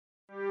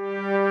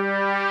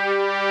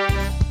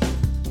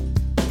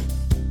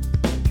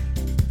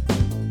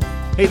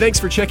Hey,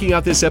 thanks for checking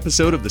out this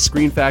episode of the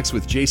Screen Facts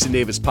with Jason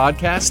Davis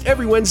podcast.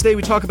 Every Wednesday,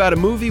 we talk about a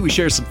movie, we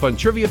share some fun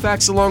trivia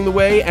facts along the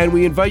way, and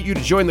we invite you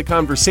to join the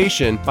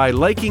conversation by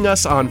liking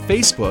us on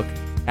Facebook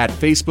at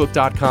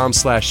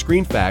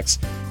facebook.com/screenfacts.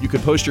 You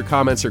can post your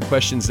comments or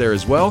questions there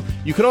as well.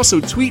 You can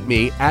also tweet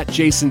me at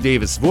Jason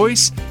Davis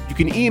Voice. You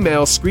can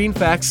email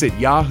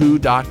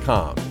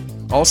screenfacts@yahoo.com.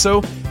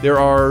 Also, there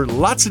are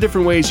lots of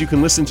different ways you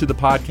can listen to the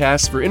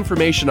podcast. For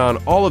information on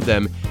all of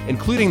them,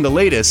 including the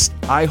latest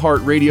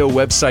iHeartRadio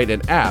website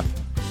and app,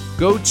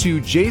 go to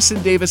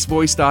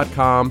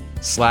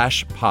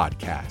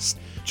jasondavisvoice.com/podcast.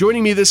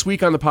 Joining me this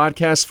week on the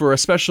podcast for a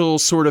special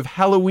sort of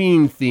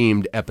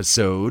Halloween-themed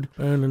episode,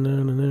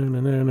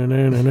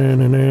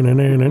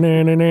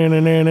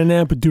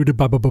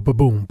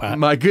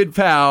 my good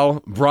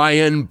pal,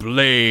 Brian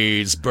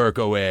Blaze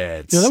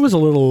Berkowitz. Yeah, that was a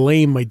little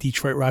lame, my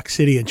Detroit Rock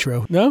City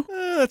intro. No?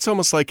 That's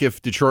almost like if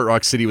Detroit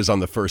Rock City was on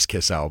the first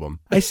Kiss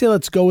album. I say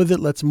let's go with it,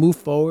 let's move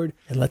forward,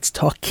 and let's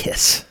talk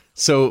Kiss.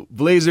 So,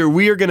 Blazer,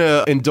 we are going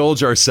to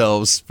indulge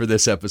ourselves for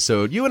this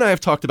episode. You and I have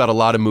talked about a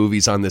lot of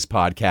movies on this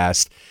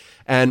podcast.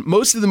 And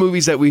most of the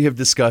movies that we have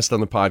discussed on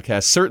the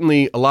podcast,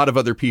 certainly a lot of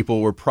other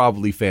people were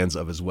probably fans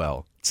of as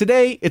well.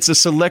 Today, it's a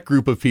select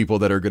group of people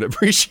that are going to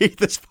appreciate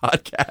this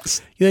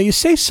podcast. You know, you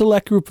say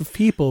select group of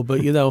people,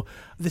 but you know,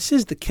 this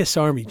is the Kiss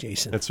Army,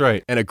 Jason. That's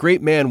right. And a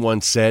great man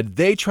once said,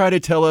 they try to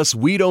tell us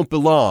we don't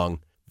belong.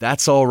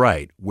 That's all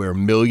right. We're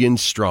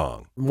millions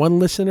strong. One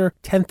listener,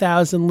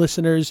 10,000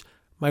 listeners,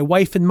 my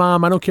wife and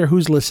mom, I don't care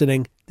who's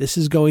listening. This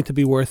is going to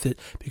be worth it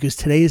because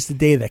today is the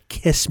day that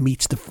Kiss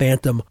meets the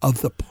Phantom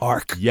of the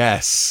Park.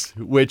 Yes,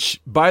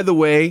 which, by the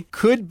way,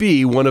 could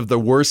be one of the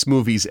worst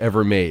movies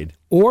ever made.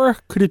 Or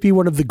could it be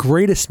one of the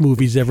greatest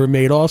movies ever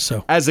made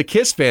also? As a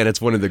Kiss fan, it's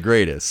one of the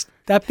greatest.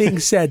 That being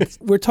said,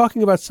 we're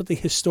talking about something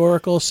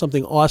historical,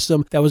 something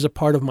awesome that was a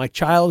part of my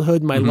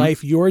childhood, my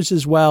life, yours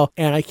as well.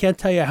 And I can't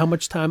tell you how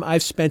much time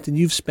I've spent and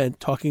you've spent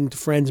talking to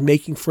friends,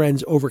 making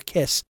friends over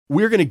Kiss.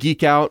 We're going to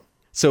geek out.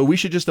 So we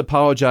should just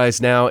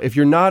apologize now. If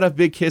you're not a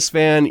big Kiss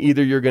fan,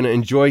 either you're going to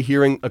enjoy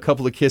hearing a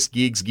couple of Kiss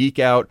geeks geek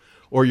out,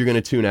 or you're going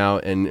to tune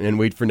out and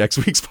wait for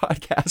next week's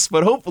podcast.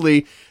 But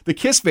hopefully the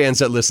Kiss fans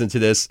that listen to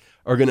this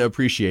are going to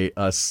appreciate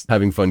us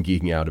having fun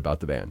geeking out about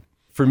the band.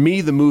 For me,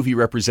 the movie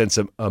represents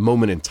a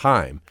moment in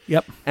time.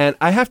 Yep. And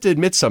I have to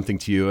admit something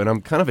to you, and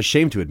I'm kind of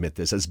ashamed to admit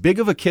this. As big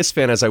of a Kiss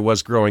fan as I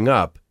was growing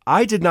up,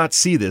 I did not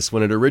see this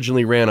when it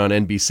originally ran on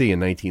NBC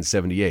in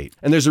 1978.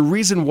 And there's a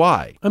reason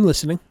why. I'm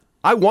listening.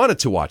 I wanted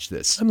to watch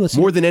this I'm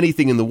listening. more than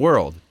anything in the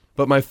world.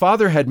 But my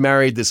father had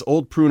married this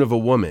old prune of a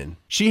woman.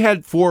 She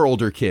had 4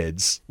 older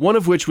kids, one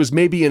of which was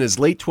maybe in his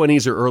late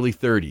 20s or early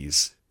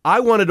 30s. I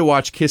wanted to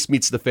watch Kiss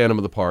Meets the Phantom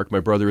of the Park, my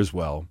brother as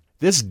well.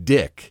 This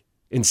dick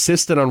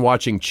insisted on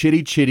watching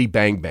Chitty Chitty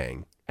Bang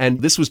Bang.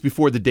 And this was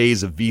before the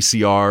days of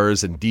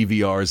VCRs and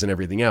DVRs and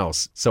everything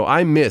else. So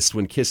I missed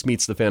when Kiss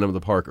Meets the Phantom of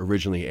the Park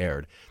originally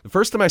aired. The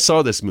first time I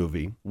saw this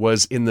movie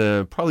was in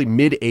the probably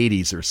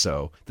mid-80s or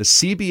so. The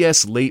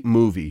CBS Late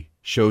Movie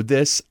showed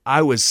this.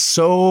 I was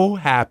so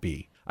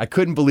happy. I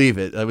couldn't believe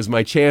it. It was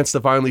my chance to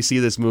finally see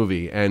this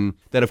movie. And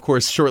then, of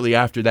course, shortly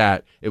after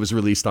that, it was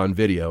released on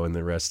video, and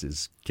the rest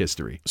is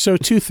history. So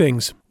 2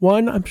 things.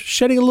 One, I'm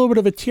shedding a little bit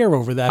of a tear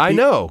over that. I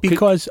know.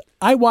 Because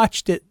I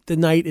watched it the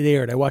night it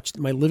aired. I watched it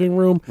in my living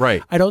room.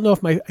 Right. I don't know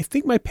if I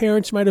think my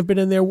parents might have been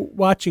in there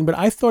watching, but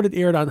I thought it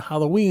aired on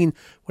Halloween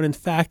when in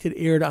fact it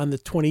aired on the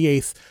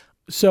 28th.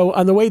 So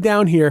on the way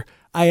down here,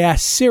 I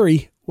asked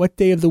Siri what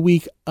day of the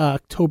week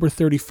October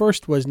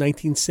 31st was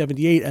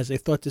 1978, as I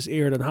thought this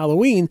aired on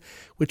Halloween,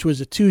 which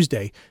was a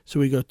Tuesday. So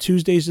we go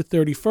Tuesday's the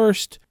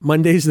 31st,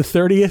 Monday's the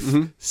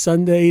 30th,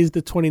 Sunday's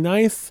the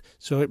 29th.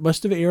 So it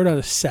must have aired on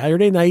a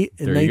Saturday night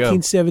in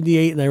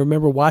 1978. And I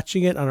remember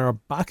watching it on our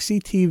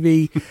boxy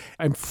TV.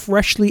 I'm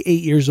freshly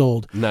 8 years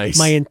old. Nice.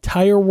 My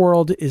entire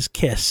world is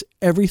Kiss.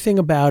 Everything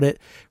about it.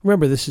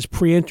 Remember, this is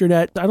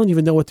pre-internet. I don't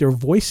even know what their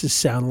voices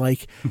sound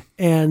like.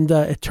 And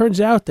it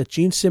turns out that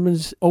Gene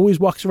Simmons always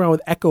walks around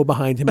with echo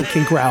behind him and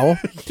can growl.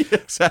 Yeah,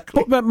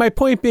 exactly. But my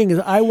point being is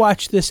I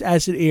watched this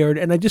as it aired,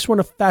 and I just want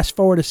to fast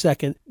forward a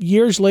second.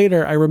 Years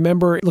later, I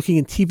remember looking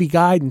in TV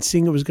Guide and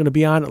seeing it was going to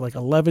be on at like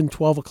 11,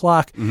 12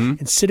 o'clock,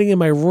 and sitting in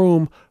my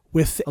room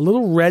with a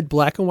little red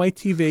black and white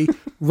TV,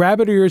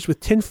 rabbit ears with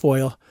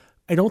tinfoil.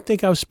 I don't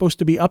think I was supposed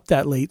to be up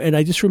that late, and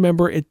I just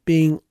remember it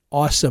being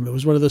awesome. It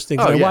was one of those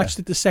things. I watched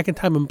it the second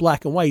time in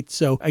black and white,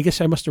 so I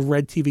guess I must have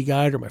read TV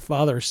Guide or my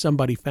father or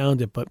somebody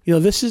found it. But, you know,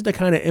 this is the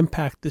kind of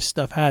impact this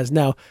stuff has.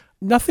 Now,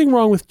 nothing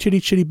wrong with Chitty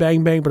Chitty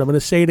Bang Bang, but I'm going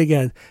to say it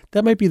again.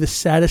 That might be the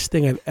saddest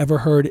thing I've ever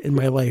heard in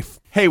my life.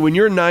 Hey, when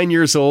you're 9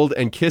 years old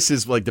and Kiss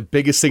is like the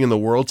biggest thing in the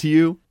world to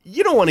you,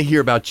 you don't want to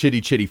hear about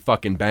Chitty Chitty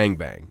fucking Bang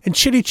Bang. And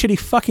Chitty Chitty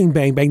fucking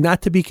Bang Bang,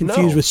 not to be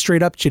confused with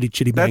straight up Chitty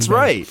Chitty Bang Bang. That's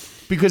right,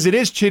 because it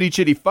is Chitty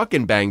Chitty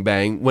fucking Bang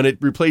Bang when it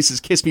replaces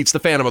Kiss Meets the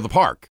Phantom of the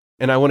Park.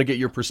 And I want to get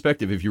your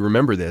perspective if you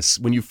remember this.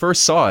 When you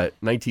first saw it,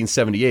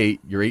 1978,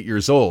 you're 8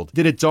 years old.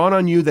 Did it dawn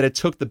on you that it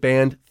took the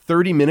band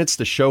 30 minutes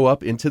to show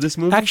up into this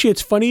movie? Actually,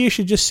 it's funny you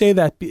should just say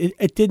that.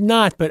 It did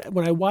not, but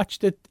when I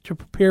watched it to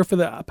prepare for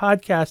the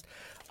podcast,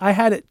 I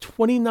had it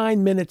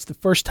 29 minutes the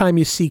first time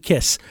you see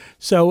Kiss.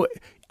 So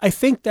I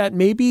think that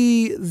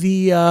maybe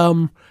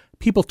the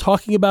people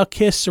talking about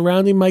Kiss,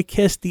 surrounding my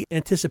Kiss, the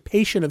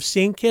anticipation of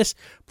seeing Kiss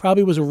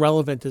probably was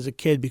irrelevant as a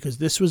kid because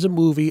this was a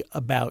movie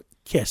about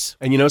Kiss.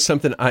 And you know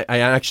something? I'm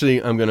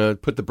going to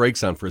put the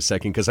brakes on for a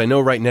second because I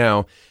know right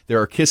now there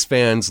are Kiss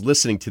fans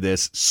listening to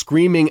this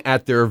screaming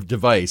at their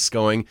device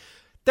going,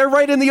 they're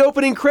right in the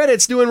opening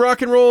credits doing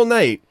Rock and Roll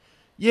Night.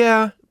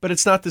 Yeah, but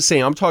it's not the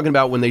same. I'm talking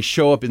about when they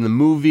show up in the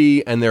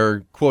movie and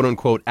they're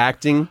quote-unquote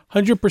acting.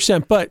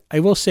 100%. But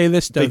I will say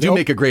this, though. They do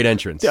make a great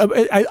entrance.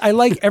 I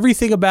like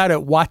everything about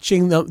it,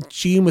 watching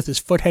Gene with his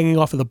foot hanging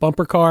off of the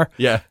bumper car.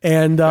 Yeah.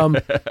 And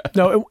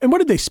no, and what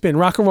did they spin?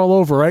 Rock and Roll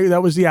Over, right?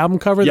 That was the album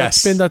cover that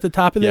spinned at the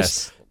top of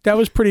this? Yes. That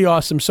was pretty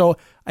awesome. So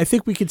I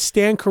think we could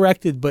stand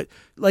corrected, but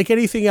like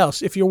anything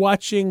else, if you're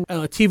watching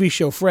a TV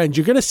show Friends,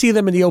 you're going to see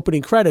them in the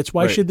opening credits.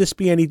 Why should this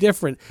be any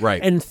different?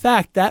 Right. And in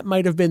fact, that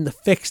might have been the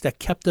fix that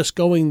kept us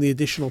going the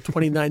additional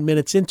 29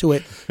 minutes into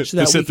it. So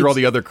that to sit through all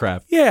the other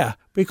crap. Yeah,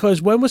 because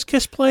when was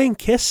Kiss playing?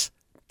 Kiss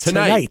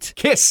Tonight.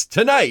 Kiss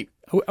Tonight.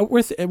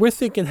 We're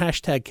thinking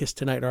hashtag Kiss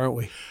Tonight, aren't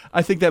we?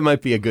 I think that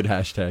might be a good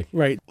hashtag.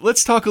 Right.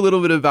 Let's talk a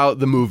little bit about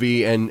the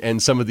movie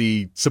and some of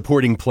the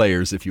supporting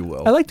players, if you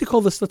will. I like to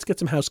call this, let's get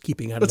some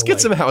housekeeping out of the way. Let's get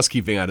some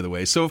housekeeping out of the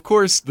way. So, of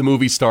course, the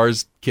movie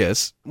stars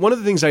Kiss. One of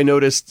the things I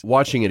noticed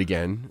watching it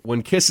again,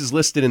 when Kiss is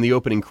listed in the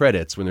opening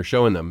credits, when they're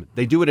showing them,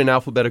 they do it in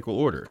alphabetical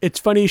order. It's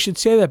funny you should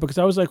say that because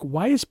I was like,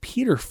 why is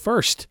Peter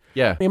first?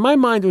 Yeah. In my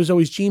mind, it was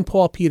always Gene,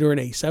 Paul, Peter, and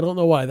Ace. I don't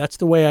know why. That's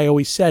the way I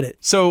always said it.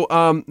 So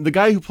the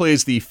guy who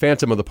plays the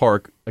Phantom of the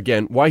Park,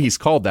 again, why he's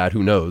called that,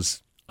 who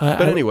knows?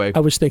 But anyway. I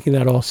was thinking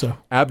that also.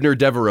 Abner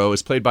Devereaux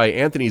is played by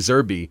Anthony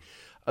Zerbe.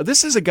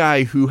 This is a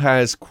guy who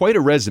has quite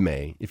a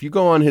resume. If you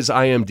go on his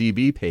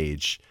IMDb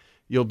page,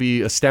 you'll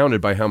be astounded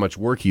by how much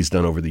work he's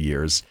done over the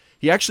years.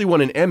 He actually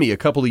won an Emmy a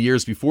couple of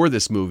years before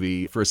this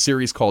movie for a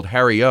series called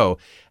Harry O.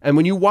 And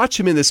when you watch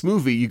him in this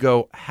movie, you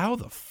go, how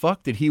the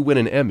fuck did he win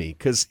an Emmy?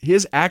 Because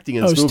his acting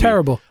in this movie... was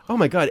terrible. Oh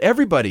my God,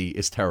 everybody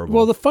is terrible.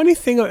 Well, the funny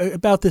thing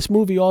about this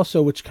movie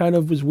also, which kind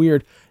of was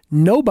weird,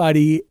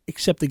 nobody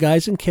except the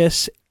guys in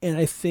Kiss and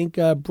I think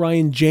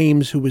Brian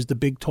James, who was the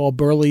big, tall,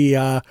 burly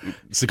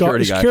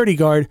security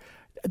guard,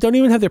 don't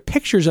even have their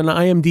pictures on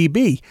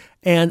IMDb.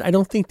 And I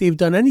don't think they've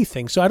done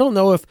anything. So I don't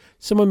know if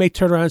someone may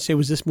turn around and say,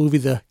 was this movie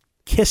the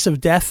kiss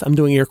of death? I'm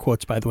doing air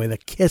quotes, by the way, the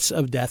kiss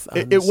of death.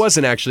 It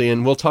wasn't actually,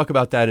 and we'll talk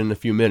about that in a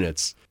few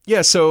minutes.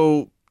 Yeah,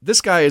 so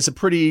this guy is a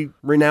pretty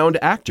renowned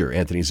actor,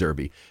 Anthony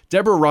Zerbe.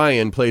 Deborah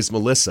Ryan plays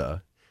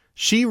Melissa.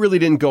 She really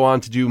didn't go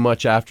on to do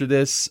much after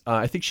this.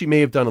 I think she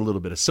may have done a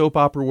little bit of soap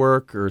opera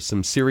work or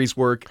some series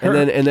work,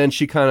 and then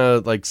she kind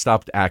of like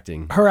stopped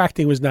acting. Her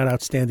acting was not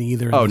outstanding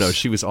either. Oh no,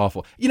 she was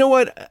awful. You know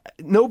what?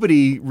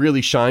 Nobody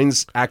really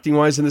shines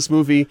acting-wise in this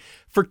movie.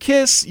 For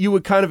Kiss, you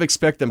would kind of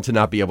expect them to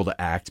not be able to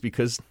act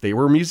because they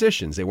were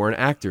musicians, they weren't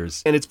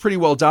actors, and it's pretty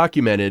well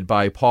documented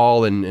by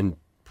Paul and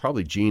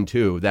probably Gene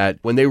too that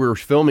when they were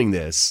filming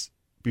this,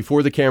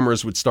 before the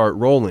cameras would start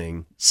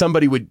rolling,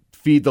 somebody would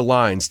feed the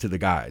lines to the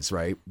guys,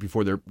 right?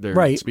 Before their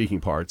right. speaking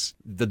parts.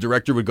 The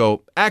director would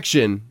go,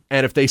 action,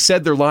 and if they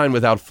said their line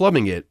without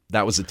flubbing it,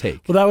 that was a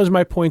take. Well, that was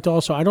my point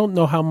also. I don't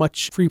know how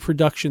much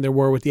pre-production there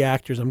were with the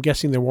actors. I'm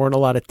guessing there weren't a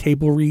lot of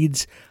table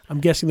reads. I'm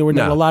guessing there were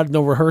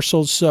no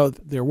rehearsals, so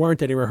there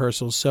weren't any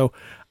rehearsals. So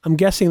I'm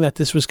guessing that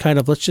this was kind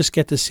of, let's just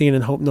get this scene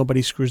and hope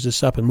nobody screws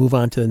this up and move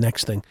on to the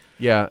next thing.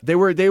 Yeah, they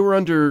were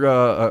under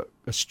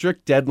a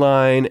strict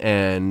deadline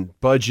and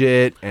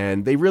budget,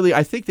 and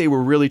I think they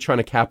were really trying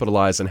to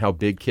capitalize on how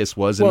big Kiss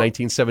was in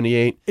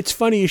 1978. It's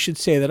funny you should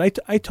say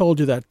that. I told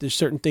you that there's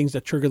certain things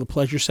that trigger the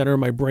pleasure center in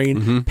my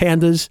brain,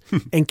 pandas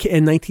and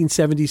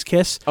 1970s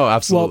Kiss. Oh,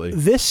 absolutely.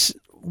 Well,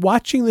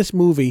 watching this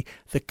movie,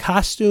 the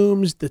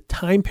costumes, the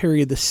time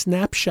period, the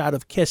snapshot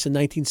of Kiss in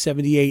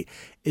 1978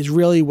 is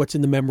really what's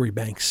in the memory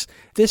banks.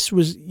 This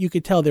was, you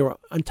could tell they were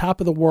on top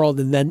of the world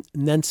and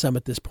then some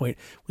at this point.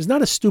 It was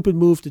not a stupid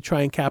move to try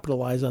and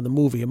capitalize on the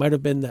movie. It might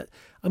have been that,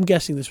 I'm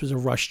guessing this was a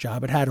rush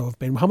job. It had to have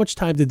been. How much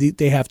time did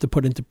they have to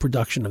put into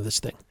production of this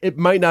thing? It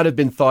might not have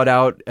been thought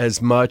out as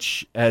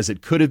much as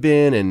it could have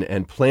been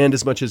and planned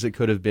as much as it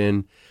could have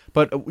been.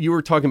 But you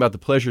were talking about the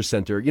Pleasure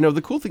Center. You know,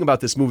 the cool thing about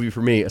this movie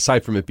for me,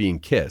 aside from it being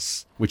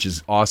Kiss, which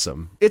is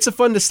awesome, it's a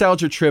fun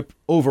nostalgia trip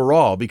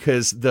overall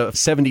because the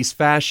 70s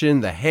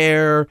fashion, the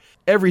hair,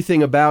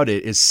 everything about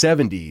it is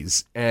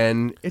 70s,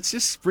 and it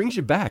just brings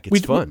you back.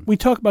 It's fun. We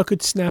talk about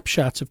good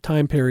snapshots of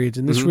time periods,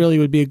 and this really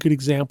would be a good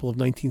example of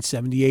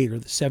 1978 or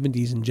the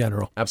 70s in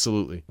general.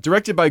 Absolutely.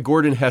 Directed by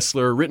Gordon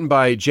Hessler, written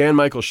by Jan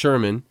Michael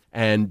Sherman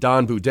and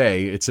Don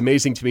Boudet. It's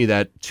amazing to me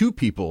that two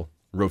people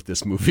wrote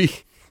this movie.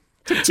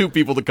 Took two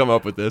people to come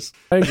up with this.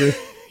 I agree.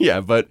 Yeah,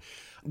 but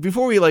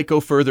before we go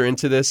further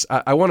into this,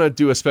 I want to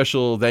do a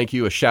special thank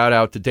you, a shout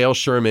out to Dale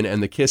Sherman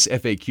and the Kiss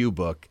FAQ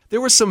book.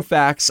 There were some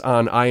facts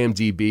on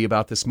IMDb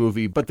about this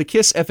movie, but the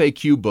Kiss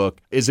FAQ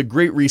book is a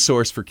great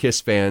resource for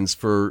Kiss fans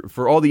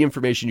for all the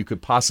information you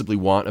could possibly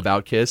want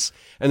about Kiss.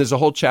 And there's a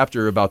whole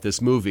chapter about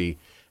this movie.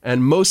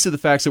 And most of the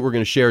facts that we're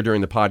going to share during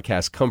the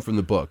podcast come from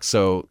the book.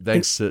 So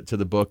thanks to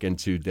the book and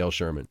to Dale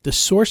Sherman. The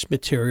source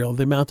material,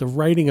 the amount of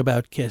writing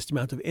about Kiss, the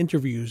amount of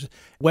interviews,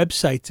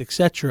 websites,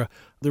 etc.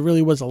 There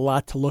really was a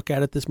lot to look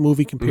at this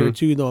movie compared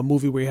to, a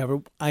movie where you have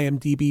an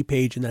IMDb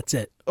page and that's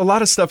it. A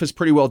lot of stuff is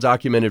pretty well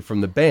documented from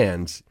the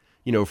band,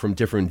 from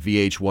different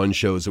VH1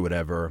 shows or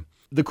whatever.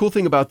 The cool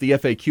thing about the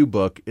FAQ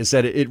book is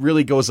that it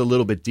really goes a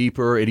little bit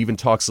deeper. It even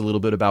talks a little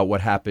bit about what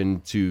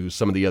happened to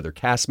some of the other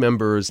cast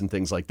members and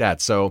things like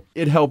that. So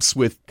it helps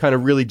with kind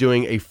of really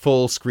doing a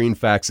full screen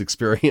facts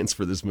experience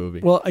for this movie.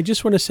 Well, I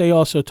just want to say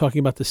also, talking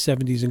about the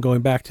 70s and going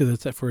back to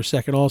that for a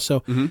second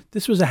also,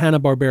 this was a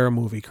Hanna-Barbera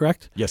movie,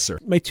 correct? Yes, sir.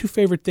 My two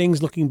favorite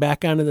things looking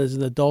back on it as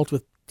an adult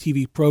with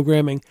TV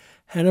programming,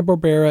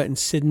 Hanna-Barbera and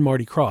Sid and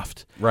Marty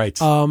Krofft.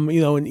 Right.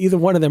 And either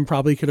one of them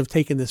probably could have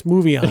taken this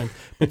movie on.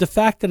 But the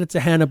fact that it's a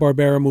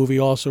Hanna-Barbera movie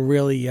also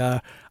really, I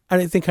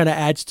think, kind of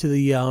adds to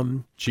the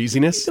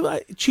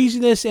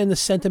cheesiness and the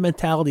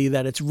sentimentality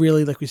that it's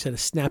really, like we said, a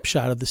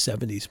snapshot of the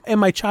 70s and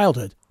my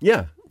childhood.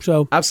 Yeah.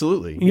 So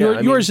absolutely.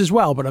 Yours as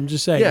well, but I'm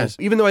just saying. Yeah,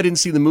 even though I didn't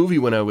see the movie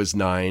when I was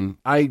 9,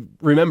 I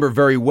remember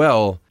very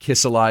well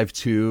Kiss Alive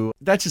 2.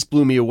 That just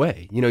blew me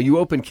away. You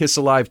open Kiss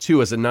Alive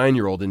 2 as a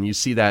 9-year-old and you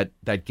see that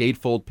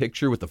gatefold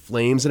picture with the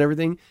flames and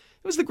everything.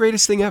 It was the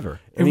greatest thing ever.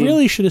 It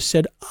really should have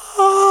said,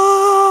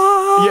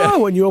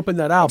 when you opened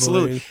that album.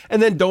 Absolutely.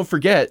 And then don't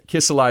forget,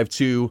 Kiss Alive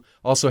 2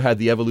 also had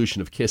the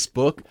Evolution of Kiss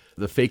book,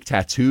 the fake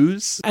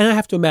tattoos. And I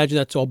have to imagine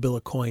that's all Bill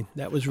Aucoin.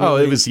 That was really... Oh,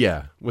 it was,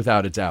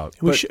 without a doubt.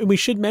 We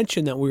should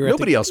mention that we were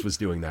nobody else was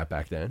doing that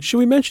back then. Should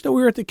we mention that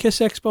we were at the Kiss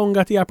Expo and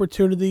got the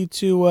opportunity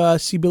to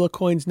see Bill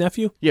Aucoin's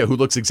nephew? Yeah, who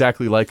looks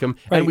exactly like him.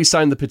 Right. And we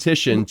signed the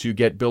petition to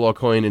get Bill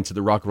Aucoin into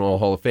the Rock and Roll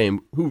Hall of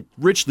Fame, who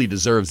richly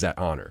deserves that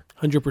honor.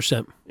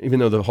 100%. Even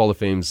though the Hall of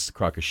Fame's a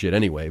crock of shit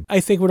anyway. I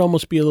think it would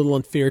almost be a little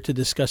unfair to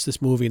discuss this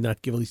movie and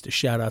not give at least a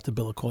shout out to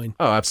Bill Aucoin.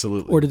 Oh,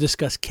 absolutely. Or to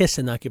discuss Kiss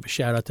and not give a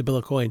shout out to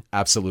Bill Aucoin.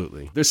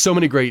 Absolutely. There's so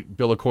many great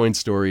Bill Aucoin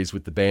stories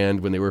with the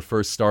band when they were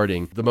first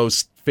starting. The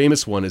most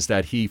famous one is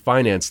that he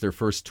financed their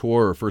first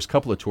tour or first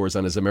couple of tours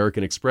on his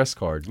American Express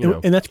card.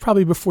 And that's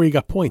probably before he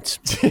got points.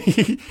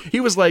 He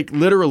was like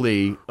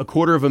literally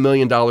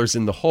 $250,000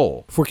 in the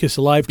hole. Before Kiss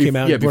Alive came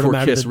out. Yeah, before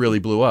Kiss really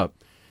blew up.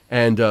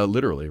 And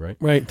literally, right?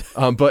 Right.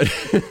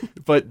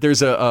 But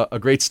there's a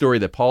great story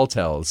that Paul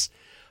tells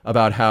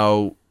about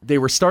how they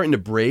were starting to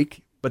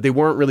break, but they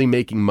weren't really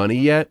making money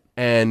yet.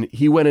 And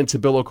he went into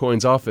Bill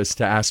Aucoin's office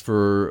to ask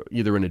for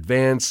either an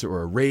advance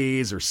or a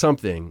raise or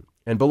something.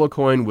 And Bill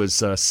Aucoin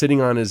was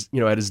sitting on his,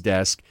 at his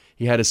desk.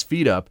 He had his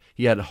feet up.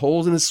 He had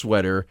holes in his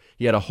sweater.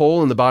 He had a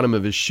hole in the bottom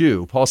of his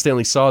shoe. Paul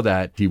Stanley saw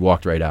that. He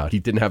walked right out. He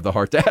didn't have the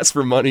heart to ask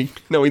for money,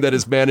 knowing that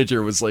his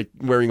manager was like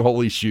wearing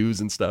holy shoes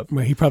and stuff.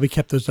 Well, he probably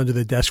kept those under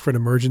the desk for an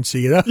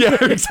emergency. Yeah,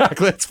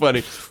 exactly. That's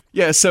funny.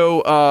 Yeah,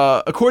 so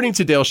according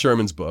to Dale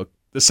Sherman's book,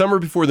 the summer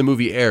before the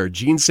movie aired,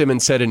 Gene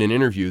Simmons said in an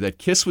interview that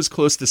Kiss was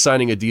close to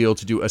signing a deal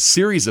to do a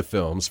series of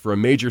films for a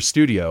major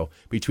studio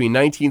between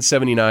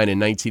 1979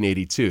 and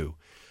 1982.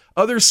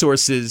 Other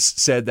sources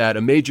said that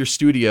a major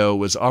studio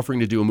was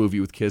offering to do a movie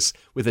with Kiss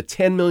with a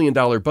 $10 million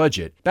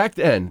budget. Back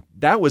then,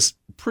 that was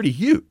pretty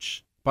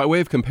huge. By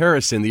way of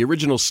comparison, the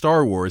original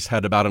Star Wars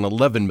had about an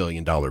 $11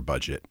 million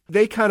budget.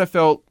 They kind of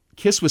felt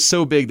Kiss was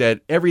so big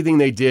that everything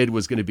they did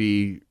was going to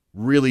be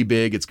really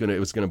big. It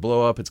was going to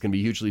blow up. It's going to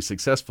be hugely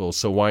successful.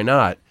 So why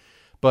not?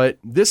 But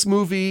this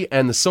movie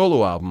and the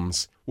solo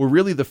albums were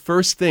really the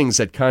first things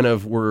that kind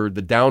of were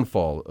the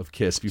downfall of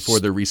Kiss before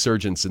their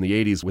resurgence in the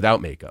 80s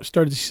without makeup.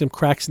 Started to see some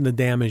cracks in the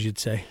dam, as you'd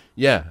say.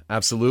 Yeah,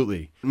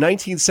 absolutely.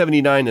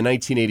 1979 to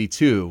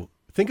 1982,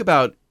 think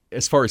about,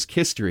 as far as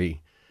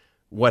history,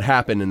 what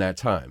happened in that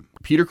time.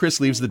 Peter Criss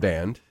leaves the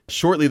band.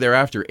 Shortly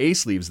thereafter,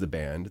 Ace leaves the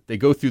band. They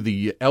go through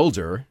The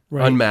Elder,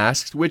 right.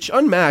 Unmasked, which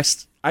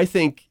Unmasked, I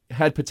think,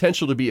 had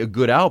potential to be a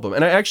good album.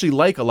 And I actually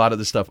like a lot of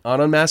the stuff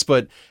on Unmasked,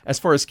 but as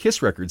far as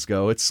Kiss records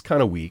go, it's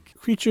kind of weak.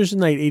 Creatures of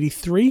the Night,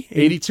 83?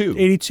 82.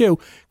 82.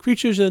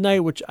 Creatures of the Night,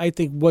 which I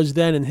think was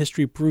then in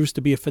history proves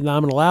to be a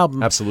phenomenal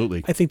album.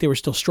 Absolutely. I think they were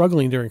still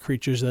struggling during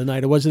Creatures of the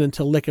Night. It wasn't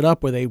until Lick It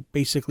Up where they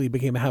basically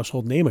became a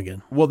household name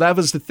again. Well, that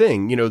was the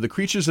thing. The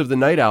Creatures of the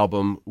Night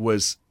album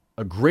was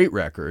a great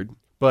record.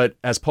 But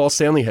as Paul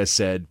Stanley has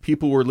said,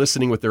 people were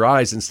listening with their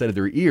eyes instead of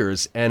their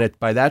ears. And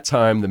by that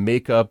time, the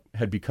makeup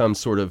had become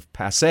sort of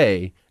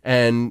passé,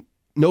 and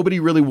nobody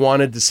really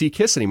wanted to see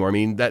Kiss anymore. I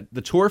mean,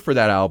 the tour for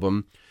that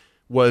album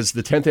was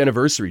the 10th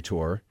anniversary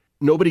tour.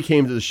 Nobody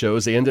came to the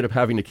shows. They ended up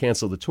having to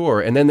cancel the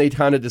tour. And then they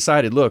kind of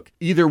decided, look,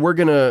 either we're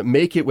going to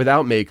make it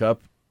without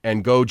makeup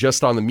and go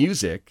just on the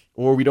music,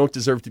 or we don't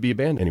deserve to be a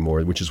band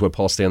anymore, which is what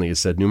Paul Stanley has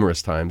said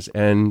numerous times.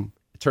 And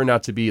it turned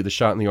out to be the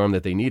shot in the arm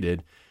that they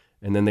needed.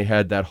 And then they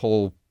had that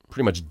whole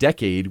pretty much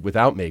decade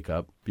without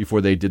makeup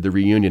before they did the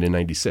reunion in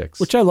 96.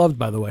 Which I loved,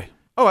 by the way.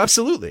 Oh,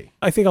 absolutely.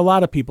 I think a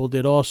lot of people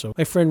did also.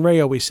 My friend Ray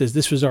always says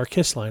this was our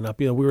Kiss lineup.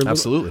 We were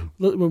absolutely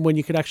when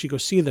you could actually go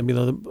see them.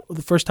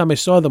 The first time I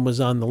saw them was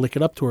on the Lick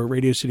It Up tour at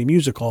Radio City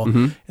Music Hall,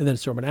 and then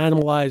sort of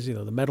Animalized,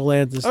 the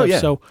Meadowlands and stuff. Oh, yeah.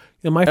 So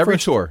every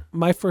tour.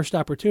 My first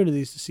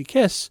opportunities to see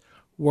Kiss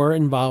were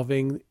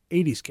involving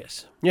 80s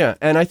Kiss. Yeah,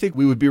 and I think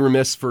we would be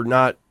remiss for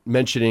not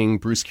mentioning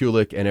Bruce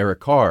Kulick and Eric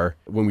Carr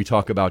when we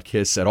talk about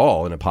Kiss at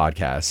all in a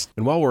podcast.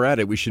 And while we're at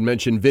it, we should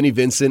mention Vinnie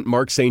Vincent,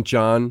 Mark St.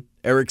 John,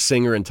 Eric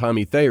Singer, and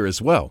Tommy Thayer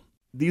as well.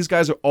 These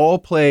guys all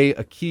play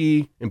a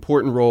key,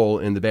 important role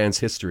in the band's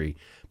history.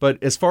 But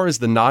as far as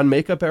the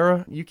non-makeup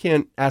era, you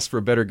can't ask for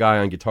a better guy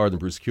on guitar than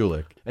Bruce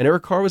Kulick. And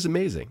Eric Carr was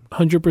amazing.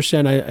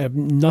 100%. I have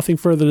nothing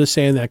further to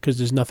say on that because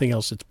there's nothing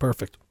else that's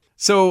perfect.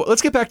 So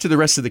let's get back to the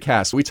rest of the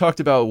cast. We talked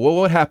about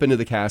what happened to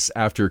the cast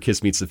after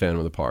Kiss Meets the Phantom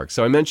of the Park.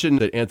 So I mentioned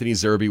that Anthony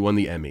Zerbe won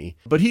the Emmy,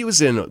 but he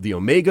was in The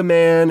Omega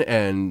Man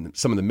and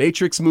some of the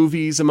Matrix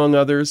movies, among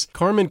others.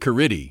 Carmen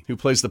Caridi, who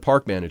plays the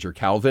park manager,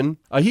 Calvin,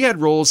 he had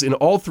roles in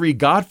all 3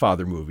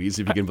 Godfather movies,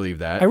 if you can believe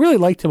that. I really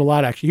liked him a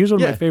lot, actually. He was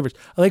one of my favorites.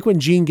 I like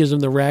when Gene gives him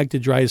the rag to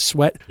dry his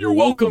sweat. You're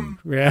welcome.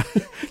 Yeah.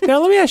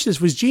 Now, let me ask you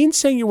this. Was Gene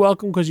saying you're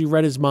welcome because you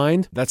read his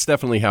mind? That's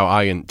definitely how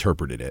I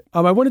interpreted it.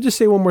 I wanted to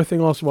say one more thing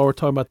also while we're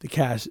talking about the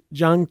cast.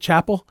 John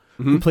Chappell,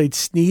 who played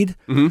Sneed.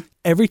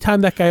 Every time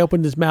that guy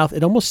opened his mouth,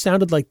 it almost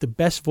sounded like the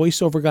best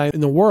voiceover guy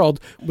in the world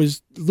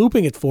was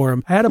looping it for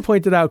him. I had to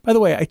point it out. By the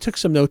way, I took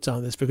some notes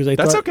on this because I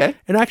That's thought... okay.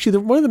 And actually,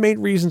 one of the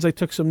main reasons I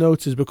took some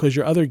notes is because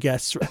your other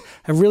guests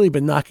have really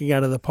been knocking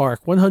out of the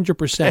park,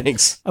 100%.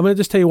 Thanks. I'm going to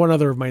just tell you one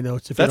other of my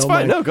notes, if That's you don't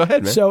fine. mind. No, go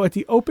ahead, man. So at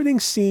the opening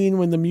scene,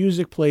 when the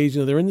music plays,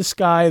 they're in the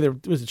sky.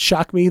 Was it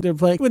Shock Me? They're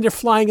playing when they're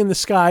flying in the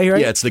sky,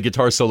 right? Yeah, it's the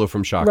guitar solo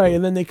from Shock Right, Me.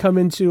 and then they come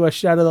into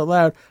Shout It Out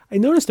Loud. I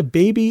noticed a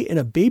baby and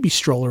a baby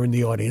stroller in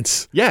the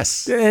audience.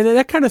 Yes. And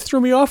that kind of threw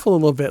me off a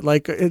little bit.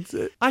 Like it's.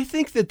 I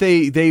think that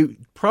they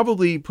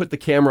probably put the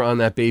camera on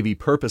that baby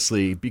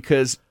purposely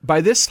because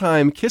by this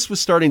time, Kiss was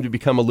starting to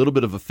become a little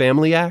bit of a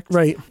family act.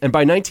 Right. And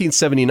by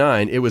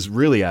 1979, it was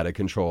really out of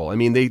control. I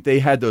mean, they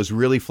had those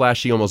really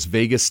flashy, almost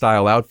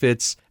Vegas-style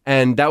outfits.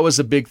 And that was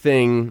a big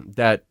thing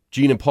that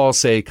Gene and Paul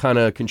say kind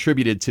of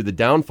contributed to the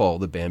downfall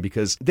of the band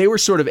because they were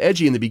sort of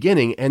edgy in the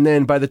beginning. And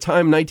then by the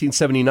time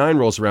 1979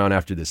 rolls around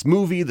after this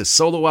movie, the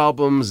solo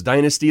albums,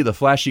 Dynasty, the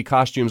flashy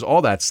costumes,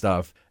 all that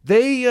stuff,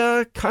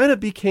 they kind of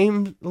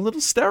became a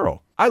little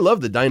sterile. I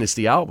love the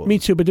Dynasty album. Me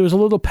too, but there was a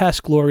little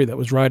past glory that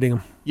was riding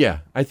them. Yeah,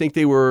 I think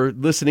they were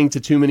listening to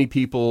too many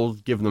people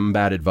give them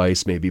bad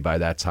advice maybe by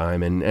that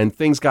time. And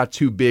things got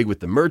too big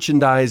with the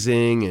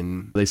merchandising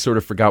and they sort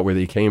of forgot where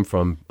they came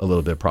from a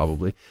little bit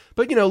probably.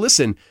 But,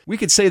 listen, we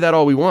could say that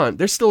all we want.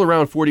 They're still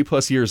around 40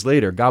 plus years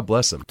later. God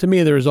bless them. To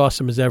me, they're as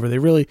awesome as ever. They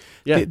really,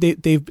 Yeah.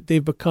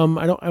 they've become,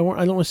 I don't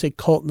want to say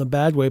cult in a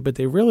bad way, but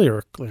they really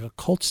are like a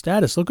cult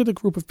status. Look at the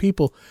group of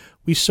people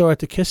we saw at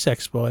the Kiss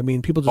Expo. I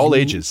mean, people just... All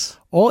ages.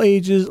 All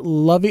ages,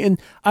 loving.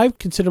 And I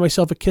consider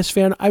myself a Kiss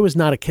fan. I was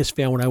not a Kiss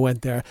fan when I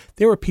went there.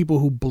 There were people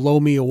who blow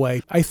me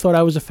away. I thought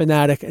I was a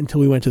fanatic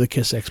until we went to the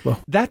Kiss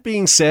Expo. That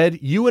being said,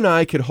 you and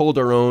I could hold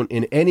our own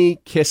in any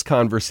Kiss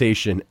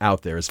conversation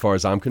out there as far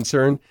as I'm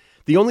concerned.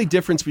 The only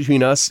difference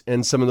between us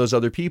and some of those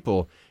other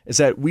people is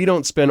that we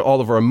don't spend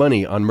all of our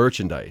money on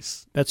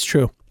merchandise. That's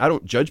true. I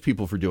don't judge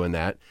people for doing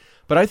that,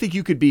 but I think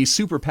you could be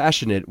super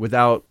passionate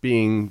without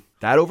being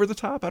that over the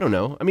top. I don't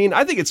know. I mean,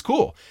 I think it's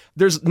cool.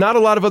 There's not a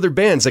lot of other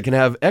bands that can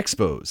have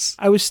expos.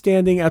 I was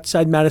standing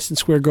outside Madison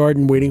Square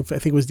Garden waiting for, I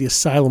think it was the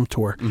Asylum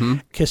tour.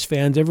 Kiss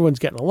fans, everyone's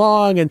getting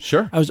along. And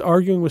Sure. I was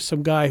arguing with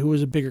some guy who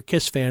was a bigger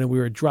Kiss fan, and we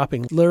were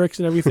dropping lyrics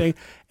and everything.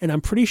 And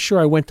I'm pretty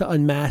sure I went to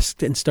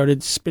Unmasked and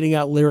started spitting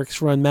out lyrics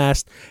for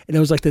Unmasked, and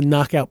it was like the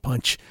knockout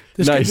punch.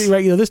 This Nice. could be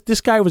right.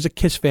 This guy was a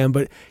Kiss fan,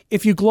 but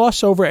if you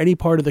gloss over any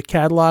part of the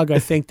catalog, I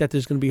think that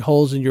there's going to be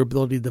holes in your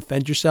ability to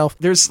defend yourself.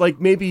 There's like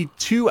maybe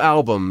 2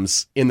 albums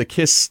in the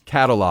Kiss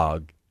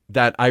catalog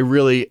that I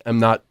really am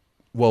not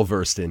well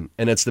versed in,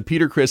 and it's the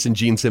Peter Criss and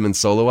Gene Simmons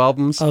solo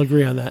albums. I'll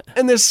agree on that.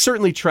 And there's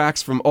certainly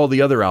tracks from all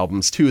the other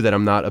albums too that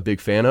I'm not a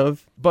big fan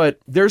of, but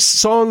there's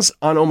songs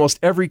on almost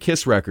every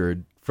Kiss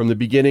record from the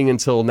beginning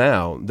until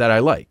now that I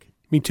like.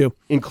 Me too.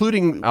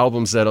 Including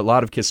albums that a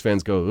lot of Kiss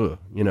fans go,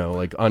 ugh,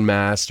 like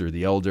Unmasked or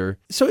The Elder.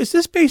 So is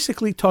this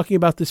basically talking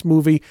about this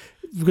movie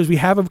because we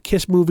have a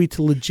Kiss movie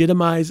to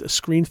legitimize a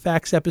Screen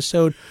Facts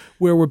episode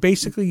where we're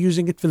basically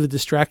using it for the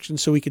distraction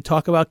so we could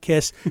talk about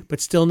Kiss but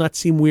still not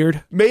seem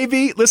weird?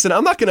 Maybe. Listen,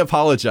 I'm not going to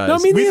apologize. No,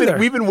 me neither.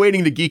 We've been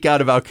waiting to geek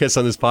out about Kiss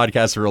on this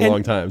podcast for a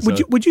long time. So.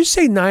 Would you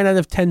say 9 out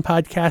of 10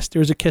 podcasts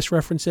there's a Kiss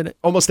reference in it?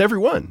 Almost every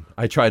one.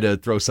 I try to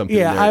throw something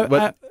in there.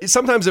 But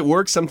sometimes it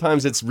works.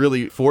 Sometimes it's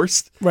really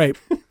forced. Right.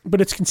 But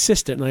it's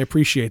consistent, and I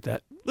appreciate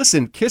that.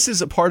 Listen, Kiss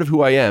is a part of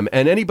who I am,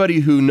 and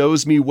anybody who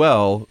knows me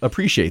well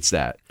appreciates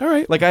that. All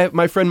right. Like I have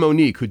my friend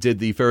Monique, who did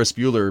the Ferris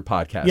Bueller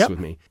podcast with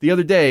me. The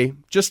other day,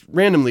 just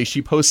randomly,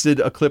 she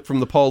posted a clip from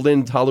the Paul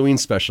Lynde Halloween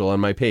special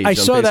on my page. I on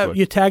saw Facebook. that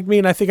you tagged me,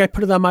 and I think I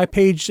put it on my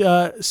page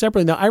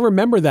separately. Now, I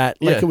remember that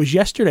like it was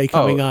yesterday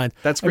coming on.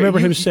 That's great. I remember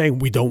him saying,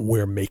 "We don't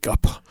wear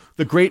makeup."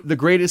 The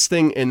greatest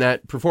thing in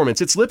that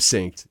performance, it's lip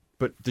synced.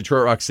 But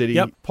Detroit Rock City,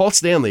 Paul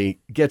Stanley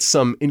gets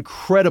some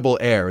incredible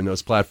air in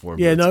those platforms.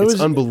 Yeah, no, it's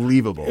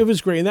unbelievable. It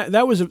was great. And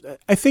that was,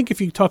 I think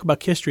if you talk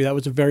about history, that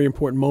was a very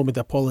important moment,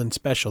 that Paul Lynde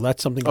special.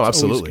 That's something that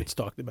always gets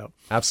talked about.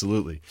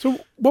 Absolutely. So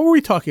what were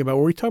we talking about?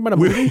 Were we talking about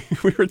a movie?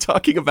 We were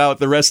talking about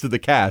the rest of the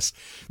cast.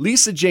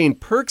 Lisa Jane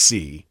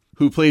Perksey,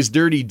 who plays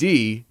Dirty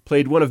D,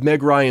 played one of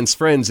Meg Ryan's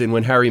friends in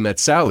When Harry Met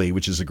Sally,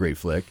 which is a great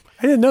flick.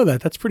 I didn't know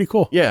that. That's pretty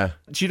cool. Yeah.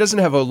 She doesn't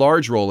have a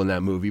large role in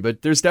that movie,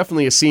 but there's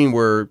definitely a scene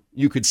where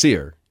you could see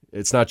her.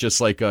 It's not just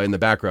like in the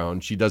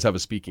background. She does have a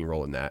speaking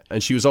role in that.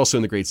 And she was also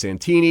in The Great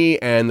Santini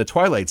and the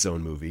Twilight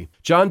Zone movie.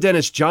 John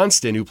Dennis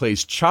Johnston, who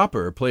plays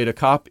Chopper, played a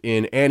cop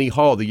in Annie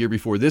Hall the year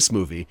before this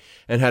movie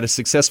and had a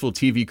successful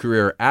TV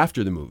career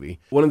after the movie.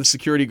 One of the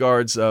security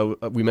guards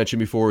we mentioned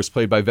before was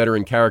played by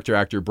veteran character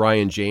actor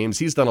Brian James.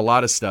 He's done a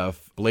lot of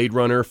stuff. Blade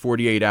Runner,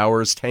 48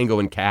 Hours, Tango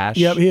and Cash.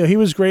 Yeah, he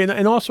was great.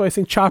 And also, I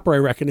think Chopper, I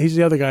reckon, he's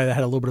the other guy that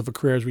had a little bit of a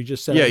career, as we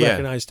just said. I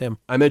recognized him.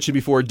 I mentioned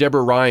before,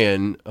 Deborah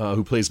Ryan,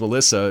 who plays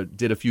Melissa,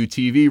 did a few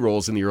TV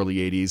roles in the early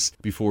 80s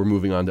before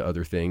moving on to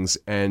other things.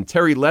 And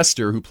Terry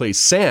Lester, who plays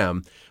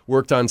Sam,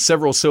 worked on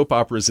several soap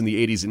operas in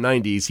the 80s and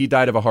 90s. He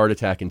died of a heart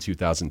attack in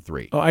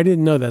 2003. Oh, I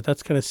didn't know that.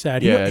 That's kind of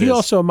sad. Yeah, he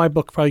also, in my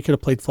book, probably could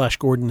have played Flash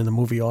Gordon in the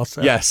movie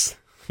also. Yes,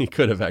 he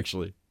could have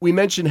actually. We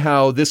mentioned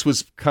how this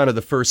was kind of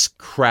the first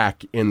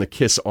crack in the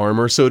Kiss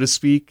armor, so to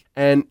speak.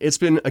 And it's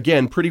been,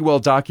 again, pretty well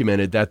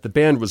documented that the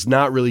band was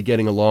not really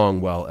getting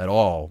along well at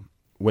all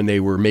when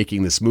they were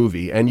making this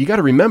movie. And you got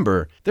to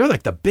remember, they're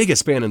like the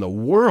biggest band in the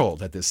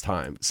world at this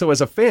time. So as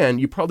a fan,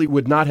 you probably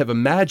would not have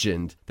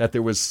imagined that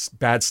there was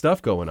bad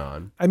stuff going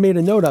on. I made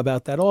a note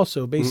about that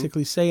also,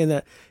 basically saying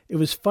that it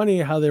was funny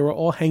how they were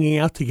all hanging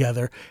out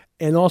together.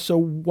 And also,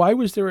 why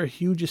was there a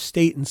huge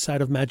estate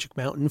inside of Magic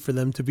Mountain for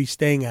them to be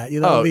staying at?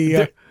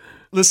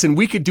 Listen,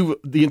 we could do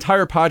the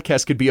entire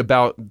podcast could be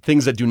about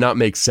things that do not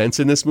make sense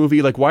in this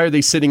movie. Like, why are they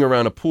sitting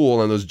around a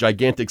pool on those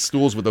gigantic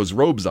stools with those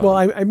robes on? Well,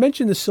 I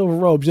mentioned the silver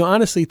robes.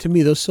 Honestly, to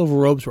me, those silver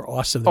robes were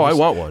awesome. I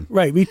want one.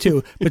 Right, me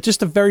too. But just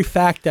the very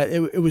fact that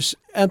it was,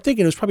 I'm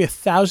thinking it was probably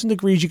 1,000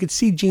 degrees. You could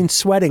see Gene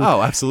sweating.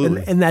 Oh,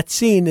 absolutely. In that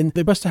scene. And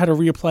they must have had to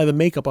reapply the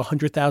makeup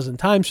 100,000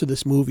 times for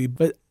this movie.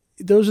 But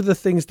those are the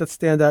things that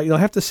stand out. I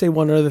have to say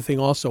one other thing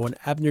also. When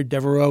Abner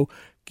Devereaux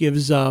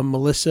gives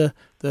Melissa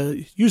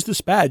use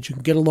this badge, you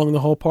can get along the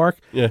whole park.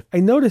 Yeah. I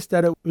noticed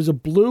that it was a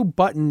blue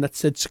button that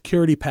said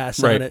security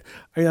pass on it.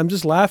 I'm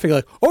just laughing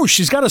like, oh,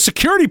 she's got a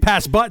security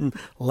pass button.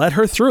 Let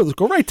her through. Let's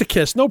go right to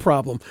Kiss. No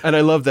problem. And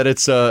I love that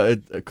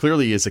it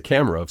clearly is a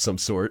camera of some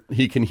sort.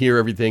 He can hear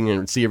everything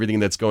and see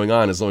everything that's going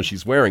on as long as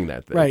she's wearing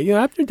that thing. Right.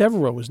 Abner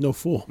Devereaux was no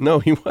fool. No,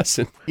 he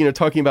wasn't.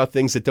 Talking about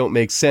things that don't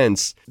make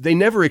sense. They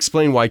never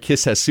explain why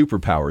Kiss has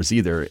superpowers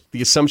either.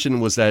 The assumption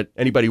was that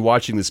anybody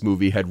watching this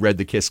movie had read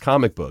the Kiss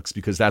comic books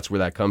because that's where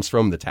that comes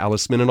from, the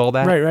talisman and all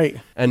that. Right.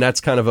 And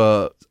that's kind of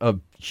a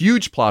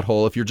huge plot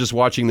hole if you're just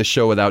watching the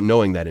show without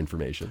knowing that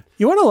information.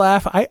 You want to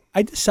laugh?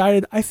 I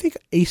decided I think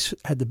Ace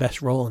had the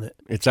best role in it.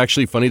 It's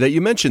actually funny that you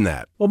mentioned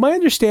that. Well, my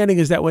understanding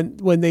is that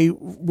when they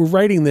were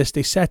writing this,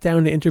 they sat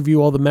down to interview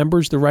all the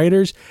members, the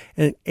writers,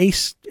 and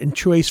Ace in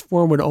true Ace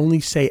form would only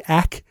say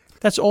 "ack."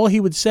 That's all he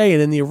would say.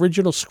 And in the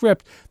original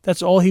script,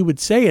 that's all he would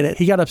say in it.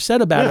 He got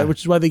upset about it, which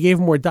is why they gave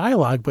him more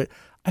dialogue. But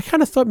I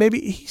kind of thought maybe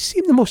he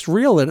seemed the most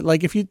real in it.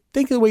 Like if you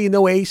think of the way you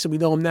know Ace and we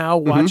know him now,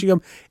 watching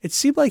him, it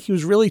seemed like he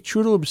was really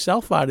true to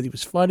himself out of it. He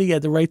was funny, he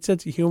had the right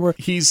sense of humor.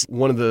 He's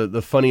one of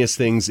the funniest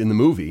things in the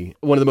movie,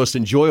 one of the most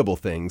enjoyable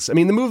things. I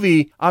mean, the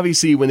movie,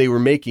 obviously, when they were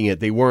making it,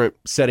 they weren't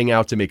setting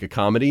out to make a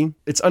comedy.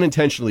 It's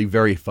unintentionally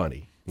very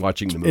funny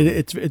watching the movie.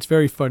 It's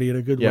very funny in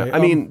a good way. I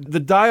mean,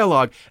 the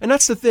dialogue, and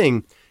that's the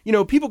thing.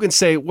 People can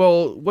say,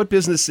 well, what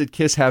business did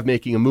Kiss have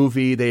making a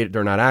movie?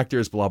 They're not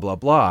actors, blah, blah,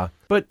 blah.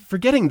 But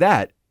forgetting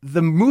that,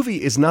 the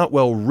movie is not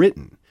well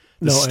written.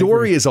 The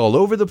story is all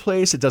over the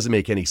place. It doesn't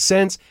make any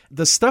sense.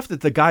 The stuff that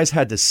the guys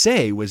had to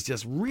say was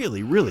just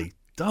really, really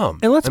dumb.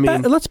 And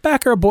let's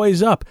back our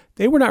boys up.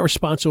 They were not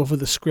responsible for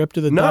the script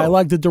or the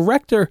dialogue. The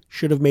director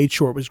should have made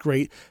sure it was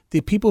great.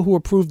 The people who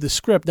approved the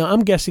script, now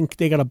I'm guessing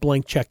they got a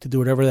blank check to do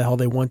whatever the hell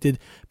they wanted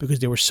because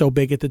they were so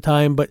big at the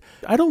time. But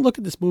I don't look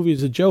at this movie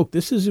as a joke.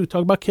 This is, we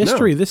talk about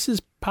history. No. This is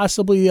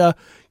possibly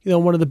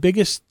one of the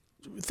biggest.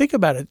 Think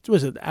about it.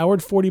 Was it an hour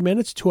and 40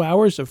 minutes, 2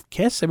 hours of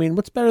Kiss? I mean,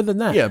 what's better than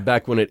that? Yeah,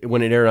 back when it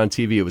aired on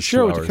TV, it was 2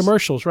 hours. Sure, with the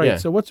commercials, right? Yeah.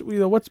 So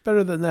what's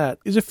better than that?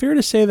 Is it fair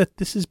to say that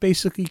this is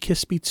basically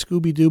Kiss meets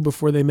Scooby-Doo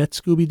before they met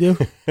Scooby-Doo?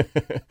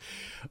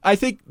 I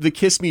think the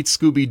Kiss meets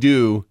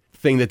Scooby-Doo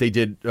thing that they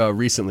did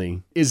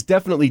recently is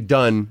definitely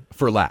done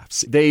for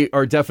laughs. They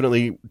are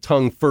definitely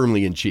tongue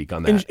firmly in cheek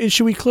on that. And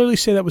should we clearly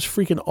say that was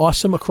freaking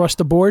awesome across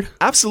the board?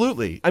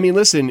 Absolutely. I mean,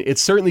 listen,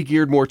 it's certainly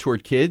geared more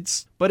toward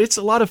kids, but it's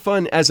a lot of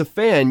fun. As a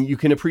fan, you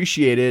can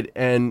appreciate it,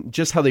 and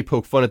just how they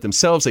poke fun at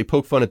themselves. They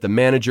poke fun at the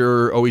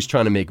manager, always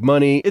trying to make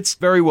money. It's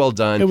very well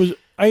done.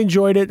 I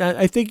enjoyed it.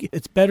 I think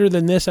it's better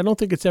than this. I don't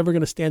think it's ever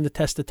going to stand the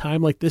test of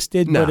time like this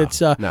did, but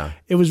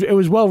it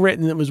was well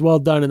written, it was well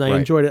done, and I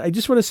enjoyed it. I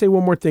just want to say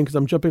one more thing because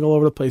I'm jumping all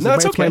over the place. No,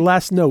 it's okay. My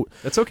last note.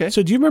 That's okay.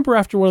 So do you remember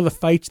after one of the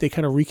fights, they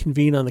kind of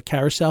reconvene on the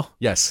carousel?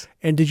 Yes.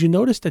 And did you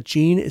notice that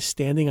Gene is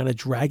standing on a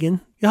dragon?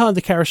 You know how on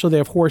the carousel they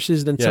have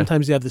horses, then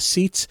sometimes they have the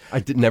seats?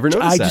 I never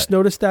noticed that. I just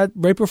noticed that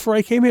right before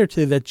I came here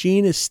today, that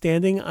Gene is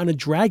standing on a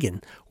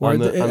dragon. On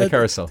the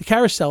carousel. The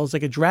carousel is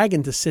like a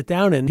dragon to sit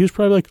down in. He was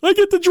probably like, I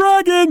get the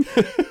dragon!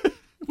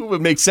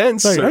 Would make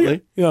sense, Like,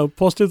 certainly.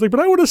 Paul Stanley's like, but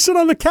I want to sit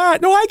on the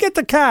cat. No, I get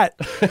the cat.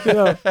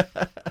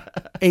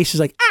 Ace is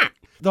like, ah.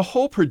 The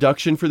whole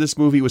production for this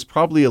movie was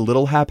probably a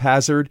little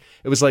haphazard.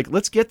 It was like,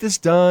 let's get this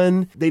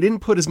done. They didn't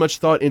put as much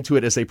thought into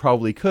it as they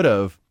probably could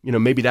have.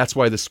 Maybe that's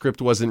why the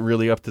script wasn't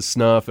really up to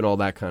snuff and all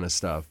that kind of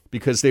stuff,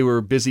 because they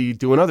were busy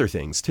doing other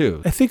things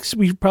too. I think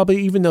we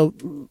probably, even though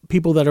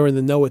people that are in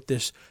the know with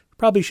this,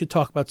 probably should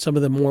talk about some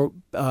of the more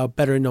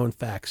better known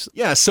facts.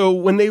 Yeah, so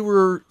when they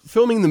were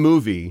filming the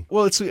movie,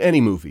 well, it's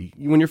any movie.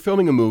 When you're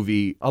filming a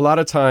movie, a lot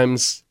of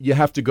times you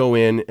have to go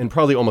in, and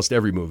probably almost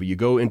every movie, you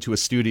go into a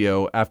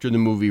studio after the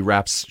movie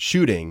wraps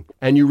shooting,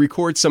 and you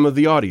record some of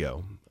the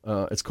audio.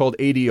 It's called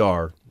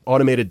ADR,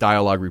 Automated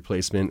Dialogue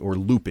Replacement, or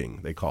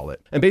looping, they call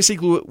it. And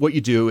basically what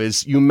you do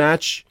is you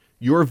match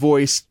your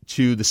voice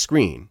to the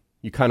screen.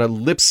 You kind of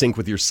lip sync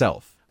with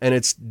yourself. And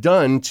it's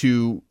done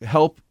to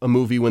help a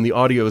movie when the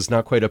audio is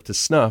not quite up to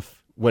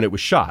snuff when it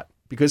was shot.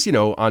 Because,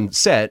 on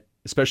set,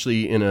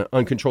 especially in an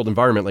uncontrolled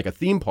environment like a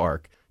theme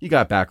park, you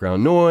got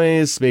background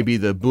noise. Maybe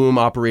the boom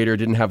operator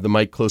didn't have the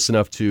mic close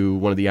enough to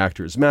one of the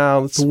actors'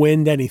 mouths. The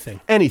wind, anything.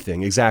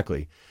 Anything,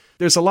 exactly.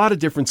 There's a lot of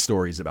different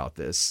stories about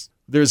this.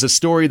 There's a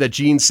story that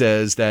Gene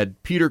says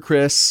that Peter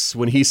Criss,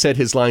 when he said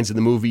his lines in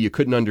the movie, you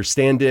couldn't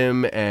understand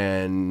him,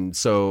 and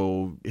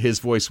so his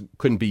voice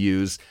couldn't be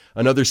used.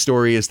 Another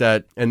story is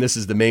that, and this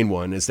is the main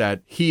one, is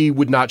that he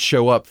would not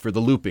show up for the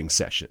looping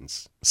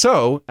sessions.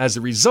 So, as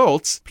a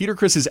result, Peter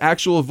Criss's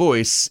actual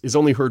voice is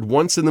only heard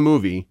once in the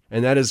movie,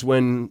 and that is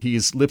when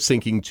he's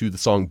lip-syncing to the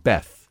song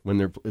Beth, when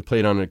they're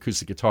played on an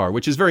acoustic guitar,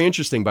 which is very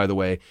interesting, by the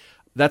way.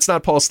 That's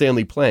not Paul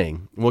Stanley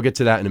playing. We'll get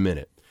to that in a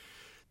minute.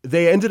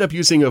 They ended up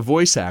using a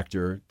voice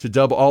actor to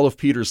dub all of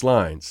Peter's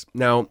lines.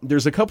 Now,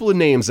 there's a couple of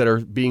names that are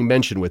being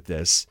mentioned with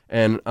this,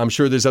 and I'm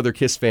sure there's other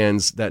Kiss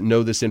fans that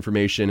know this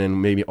information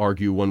and maybe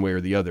argue one way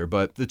or the other.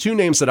 But the two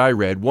names that I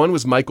read, one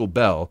was Michael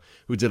Bell,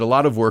 who did a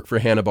lot of work for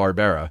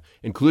Hanna-Barbera,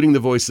 including the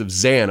voice of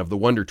Zan of the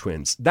Wonder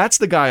Twins. That's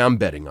the guy I'm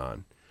betting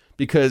on,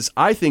 because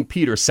I think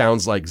Peter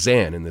sounds like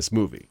Zan in this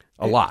movie.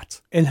 A lot.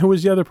 And who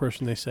was the other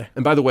person, they say?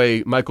 And by the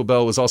way, Michael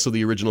Bell was also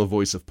the original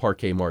voice of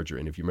Parquet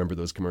Margarine, if you remember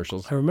those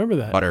commercials. I remember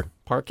that. Butter,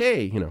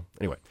 Parquet,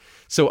 Anyway,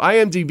 so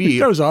IMDb...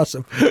 That was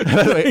awesome.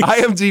 By the way,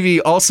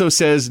 IMDb also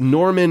says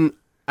Norman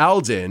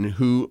Alden,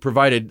 who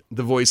provided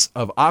the voice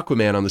of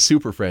Aquaman on the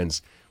Super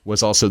Friends,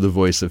 was also the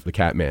voice of the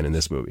Catman in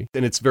this movie.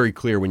 And it's very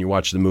clear when you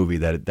watch the movie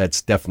that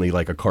that's definitely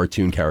like a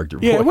cartoon character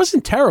voice. Yeah, it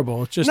wasn't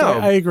terrible. It's just, No.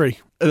 I agree.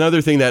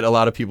 Another thing that a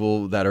lot of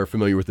people that are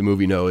familiar with the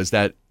movie know is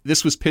that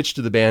this was pitched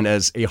to the band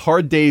as A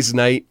Hard Day's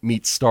Night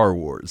meets Star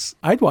Wars.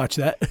 I'd watch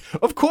that.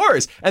 Of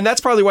course. And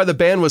that's probably why the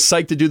band was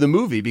psyched to do the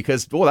movie,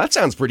 because, well, that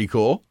sounds pretty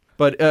cool.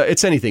 But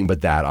it's anything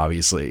but that,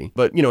 obviously.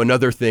 But,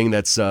 another thing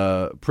that's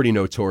pretty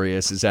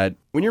notorious is that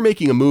when you're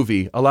making a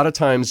movie, a lot of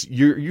times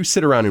you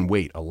sit around and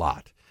wait a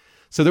lot.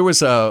 So there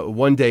was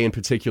one day in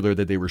particular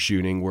that they were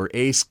shooting where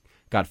Ace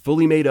got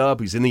fully made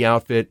up, he's in the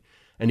outfit,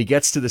 and he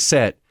gets to the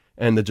set,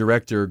 and the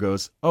director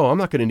goes, "Oh, I'm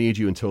not going to need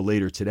you until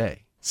later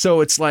today."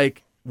 So it's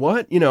like,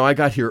 what? I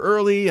got here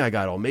early, I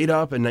got all made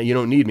up, and now you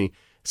don't need me.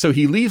 So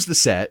he leaves the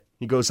set,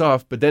 he goes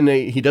off, but then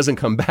he doesn't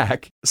come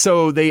back.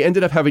 So they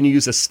ended up having to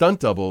use a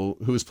stunt double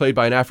who was played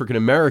by an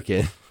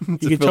African-American.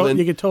 You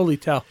could totally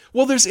tell.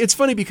 Well, it's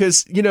funny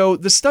because,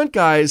 the stunt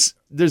guys,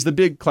 there's the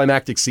big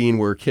climactic scene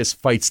where Kiss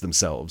fights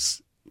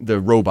themselves. The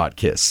robot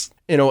Kiss,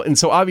 and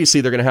so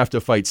obviously they're going to have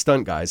to fight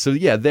stunt guys. So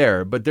yeah,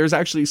 but there's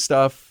actually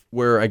stuff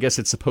where I guess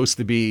it's supposed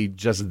to be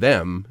just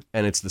them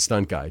and it's the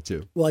stunt guy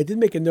too. Well, I did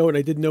make a note, and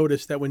I did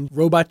notice that when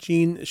Robot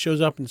Gene shows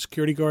up and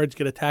security guards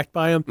get attacked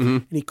by him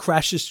and he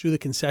crashes through the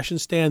concession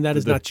stand, that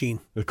is not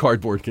Gene. The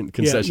cardboard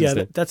concession stand.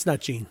 Yeah, that's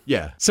not Gene.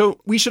 Yeah. So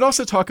we should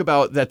also talk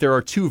about that there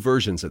are two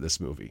versions of this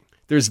movie.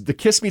 There's the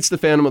Kiss Meets the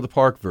Phantom of the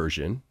Park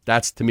version.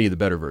 That's, to me, the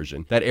better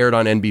version. That aired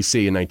on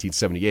NBC in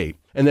 1978.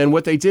 And then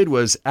what they did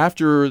was,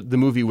 after the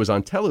movie was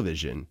on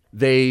television,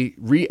 they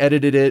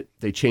re-edited it.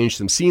 They changed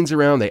some scenes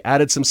around. They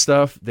added some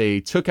stuff. They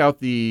took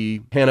out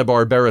the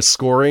Hanna-Barbera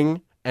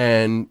scoring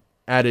and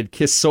added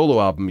Kiss solo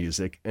album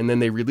music. And then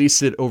they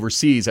released it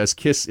overseas as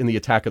Kiss in the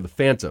Attack of the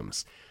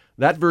Phantoms.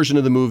 That version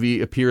of the movie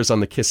appears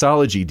on the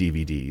Kissology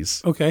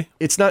DVDs. Okay.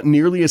 It's not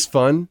nearly as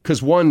fun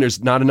because, one,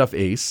 there's not enough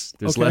Ace.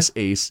 There's less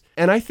Ace.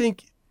 And I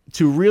think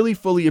to really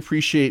fully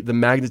appreciate the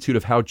magnitude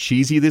of how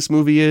cheesy this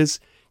movie is,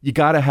 you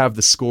got to have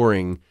the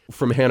scoring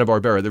from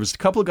Hanna-Barbera. There was a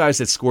couple of guys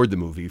that scored the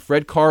movie.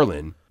 Fred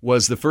Karlin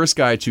was the first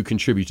guy to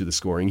contribute to the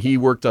scoring. He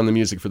worked on the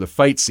music for the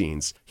fight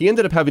scenes. He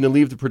ended up having to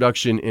leave the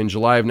production in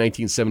July of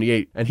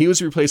 1978, and he was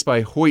replaced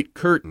by Hoyt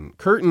Curtin.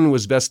 Curtin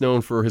was best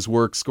known for his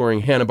work scoring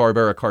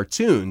Hanna-Barbera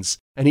cartoons,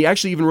 and he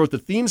actually even wrote the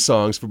theme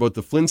songs for both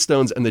the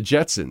Flintstones and the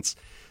Jetsons.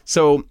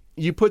 So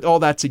you put all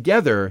that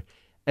together,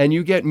 and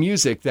you get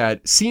music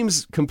that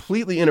seems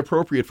completely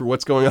inappropriate for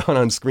what's going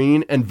on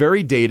screen and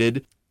very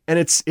dated, and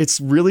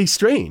it's really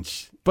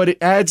strange. But it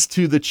adds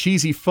to the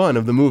cheesy fun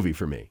of the movie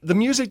for me. The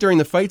music during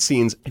the fight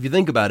scenes, if you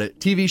think about it,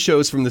 TV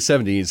shows from the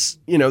 70s,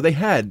 they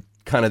had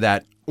kind of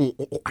that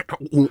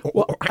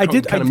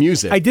kind of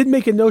music. I did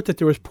make a note that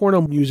there was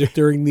porno music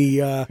during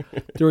the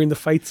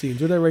fight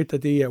scenes. What did I write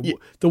that the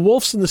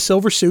wolves in the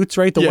silver suits,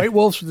 right? The white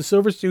wolves with the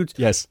silver suits.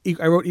 Yes.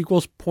 I wrote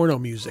equals porno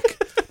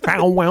music.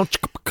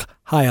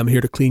 Hi, I'm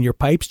here to clean your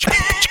pipes.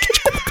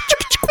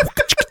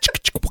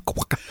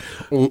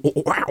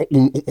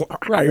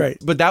 Right.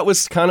 But that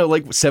was kind of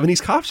like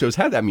 70s cop shows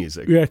had that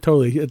music. Yeah,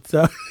 totally. It's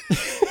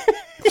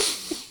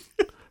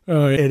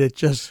and it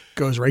just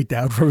goes right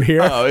down from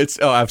here.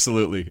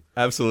 Absolutely.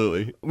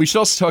 We should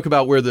also talk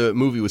about where the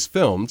movie was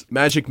filmed.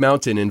 Magic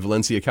Mountain in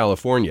Valencia,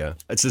 California.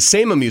 It's the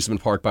same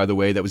amusement park, by the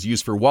way, that was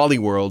used for Wally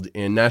World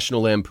in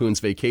National Lampoon's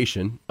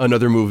Vacation,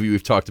 another movie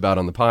we've talked about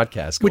on the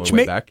podcast going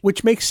way back.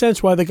 Which makes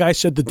sense why the guy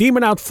said the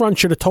demon out front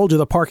should have told you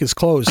the park is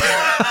closed.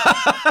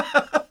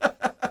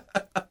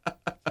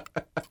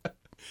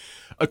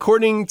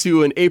 According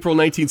to an April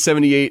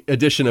 1978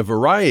 edition of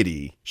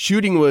Variety,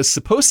 shooting was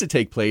supposed to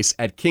take place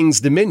at King's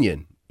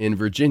Dominion in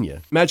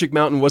Virginia. Magic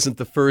Mountain wasn't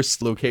the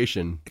first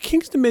location.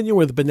 King's Dominion,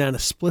 where the Banana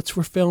Splits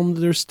were filmed.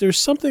 There's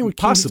something with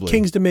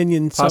King's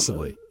Dominion.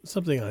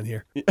 Something on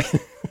here.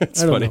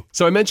 It's funny. Know.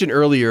 So I mentioned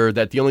earlier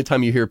that the only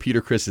time you hear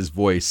Peter Criss's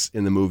voice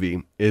in the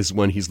movie is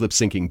when he's lip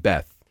syncing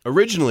Beth.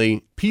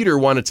 Originally, Peter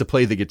wanted to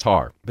play the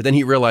guitar, but then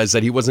he realized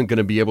that he wasn't going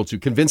to be able to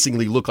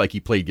convincingly look like he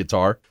played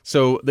guitar.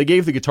 So they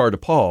gave the guitar to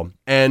Paul.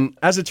 And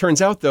as it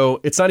turns out, though,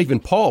 it's not even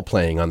Paul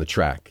playing on the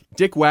track.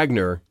 Dick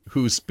Wagner,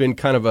 who's been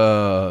kind of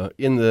a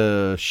in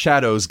the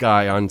shadows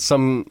guy on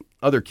some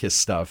other Kiss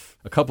stuff,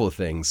 a couple of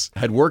things,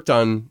 had worked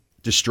on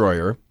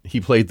Destroyer. He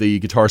played the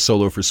guitar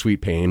solo for Sweet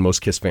Pain.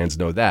 Most Kiss fans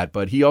know that.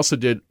 But he also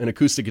did an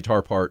acoustic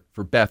guitar part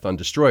for Beth on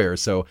Destroyer.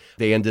 So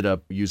they ended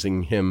up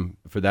using him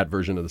for that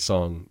version of the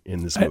song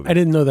in this movie. I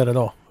didn't know that at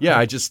all. Yeah,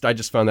 I just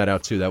found that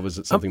out too. That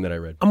was something that I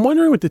read. I'm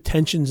wondering with the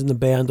tensions in the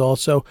band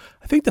also.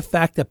 I think the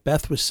fact that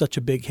Beth was such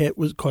a big hit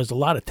caused a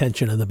lot of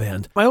tension in the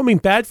band. I don't mean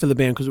bad for the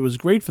band because it was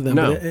great for them.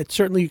 No. But it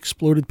certainly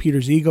exploded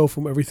Peter's ego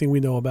from everything we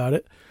know about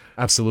it.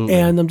 Absolutely.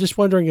 And I'm just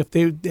wondering if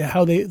the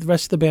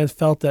rest of the band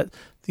felt that,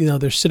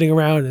 they're sitting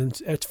around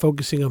and it's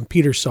focusing on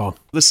Peter's song.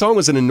 The song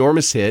was an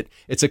enormous hit.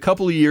 It's a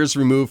couple of years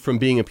removed from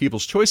being a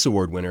People's Choice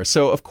Award winner,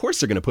 so of course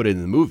they're going to put it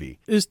in the movie.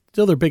 It's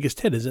still their biggest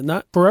hit, is it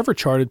not? Forever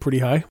charted pretty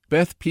high.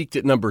 Beth peaked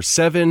at number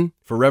 7,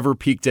 Forever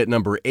peaked at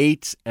number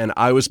 8, and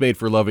I Was Made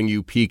for Loving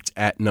You peaked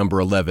at number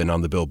 11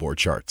 on the Billboard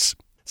charts.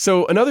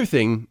 So another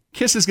thing,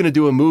 Kiss is going to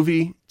do a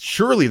movie.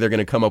 Surely they're going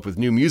to come up with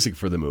new music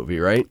for the movie,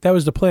 right? That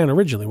was the plan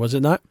originally, was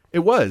it not? It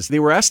was. They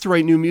were asked to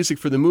write new music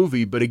for the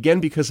movie, but again,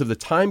 because of the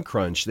time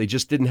crunch, they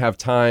just didn't have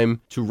time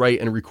to write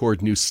and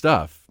record new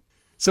stuff.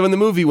 So in the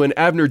movie, when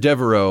Abner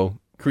Devereaux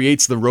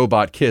creates the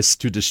robot Kiss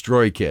to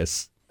destroy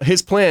Kiss,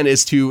 his plan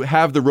is to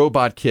have the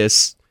robot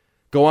Kiss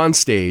go on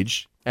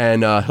stage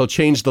and he'll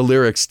change the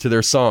lyrics to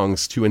their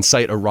songs to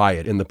incite a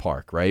riot in the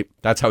park, right?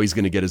 That's how he's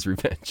going to get his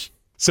revenge.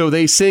 So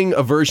they sing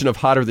a version of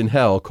Hotter Than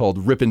Hell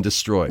called Rip and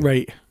Destroy.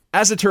 Right.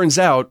 As it turns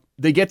out,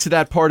 they get to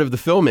that part of the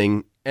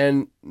filming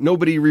and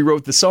nobody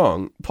rewrote the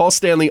song. Paul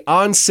Stanley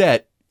on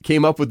set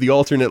came up with the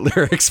alternate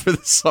lyrics for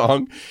the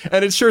song,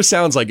 and it sure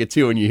sounds like it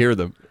too when you hear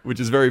them, which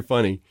is very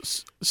funny.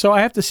 So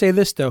I have to say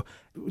this, though.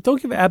 Don't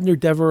give Abner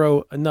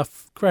Devereaux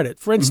enough credit.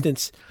 For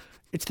instance,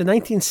 it's the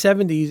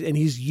 1970s and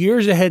he's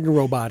years ahead in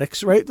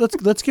robotics, right?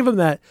 Let's give him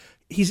that.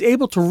 He's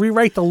able to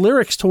rewrite the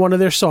lyrics to one of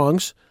their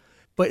songs.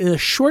 But in a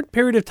short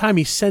period of time,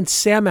 he sent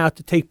Sam out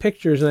to take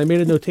pictures, and I made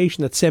a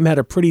notation that Sam had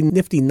a pretty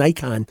nifty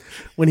Nikon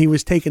when he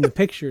was taking the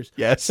pictures.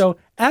 Yes. So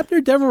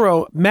Abner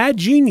Devereaux, mad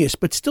genius,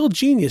 but still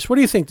genius. What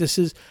do you think this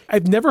is?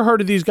 I've never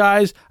heard of these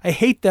guys. I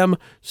hate them.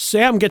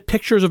 Sam, get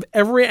pictures of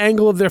every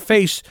angle of their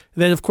face.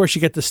 And then, of course, you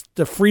get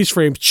the freeze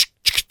frame.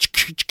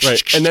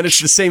 Right, and then it's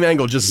the same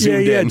angle, just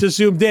zoomed in. Yeah, just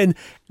zoomed in.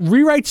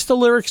 Rewrites the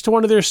lyrics to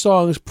one of their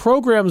songs,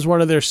 programs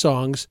one of their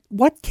songs.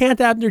 What can't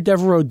Abner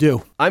Devereaux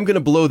do? I'm going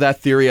to blow that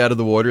theory out of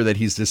the water that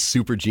he's this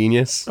super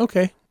genius.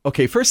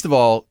 Okay, first of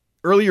all,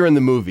 earlier in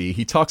the movie,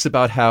 he talks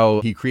about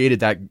how he created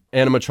that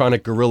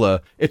animatronic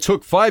gorilla. It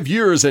took 5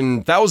 years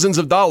and thousands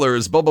of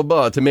dollars, blah, blah,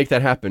 blah, to make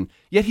that happen.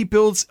 Yet he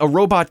builds a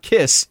robot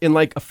Kiss in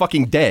like a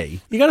fucking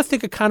day. You got to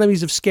think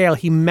economies of scale.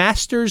 He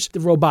masters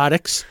the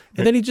robotics,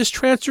 and then he just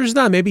transfers it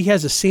on. Maybe he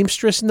has a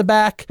seamstress in the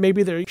back.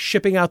 Maybe they're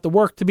shipping out the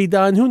work to be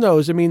done. Who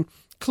knows? I mean,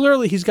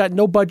 clearly he's got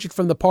no budget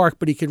from the park,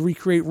 but he could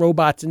recreate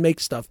robots and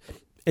make stuff.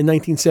 In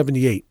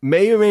 1978.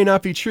 May or may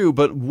not be true,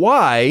 but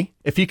why,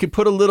 if he could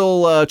put a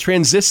little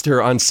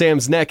transistor on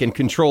Sam's neck and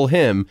control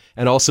him,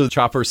 and also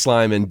Chopper,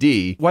 Slime, and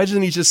Dee, why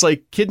doesn't he just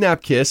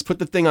kidnap Kiss, put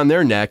the thing on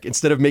their neck,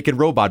 instead of making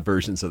robot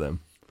versions of them?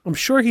 I'm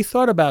sure he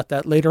thought about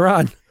that later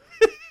on.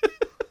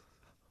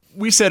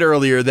 We said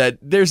earlier that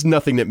there's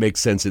nothing that makes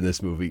sense in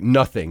this movie.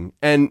 Nothing.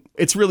 And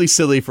it's really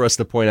silly for us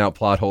to point out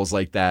plot holes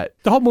like that.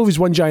 The whole movie's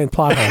one giant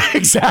plot hole.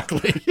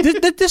 Exactly.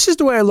 This is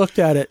the way I looked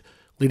at it.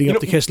 Leading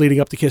up to Kiss, leading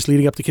up to Kiss,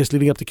 leading up to Kiss,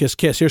 leading up to Kiss,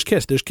 Kiss. Here's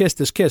Kiss, there's Kiss,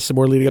 there's Kiss. Some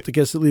more leading up to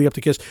Kiss, leading up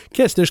to Kiss.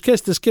 Kiss, there's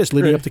Kiss, there's Kiss,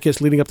 leading up to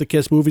Kiss, leading up to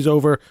Kiss. Movie's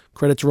over,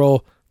 credits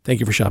roll. Thank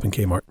you for shopping,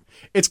 Kmart.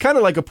 It's kind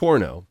of like a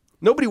porno.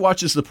 Nobody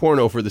watches the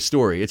porno for the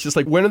story. It's just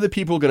like, when are the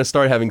people going to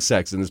start having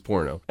sex in this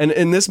porno? And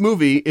in this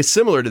movie, it's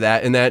similar to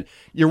that in that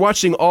you're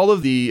watching all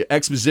of the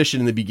exposition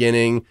in the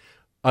beginning,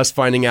 us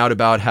finding out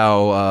about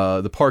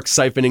how the park's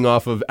siphoning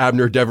off of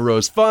Abner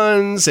Devereaux's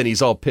funds, and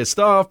he's all pissed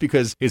off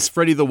because his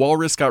Freddy the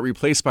Walrus got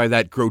replaced by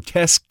that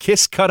grotesque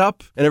Kiss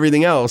cut-up and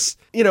everything else.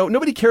 You know,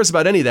 nobody cares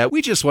about any of that.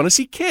 We just want to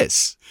see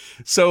Kiss.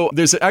 So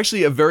there's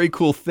actually a very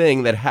cool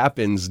thing that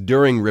happens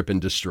during Rip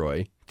and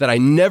Destroy that I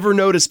never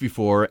noticed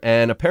before,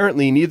 and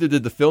apparently neither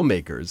did the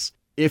filmmakers.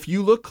 If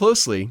you look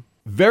closely,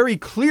 very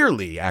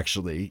clearly,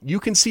 actually, you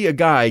can see a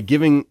guy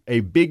giving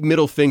a big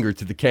middle finger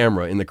to the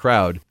camera in the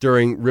crowd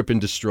during Rip and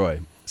Destroy.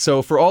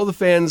 So for all the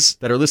fans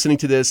that are listening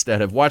to this,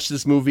 that have watched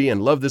this movie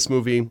and love this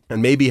movie,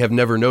 and maybe have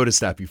never noticed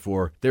that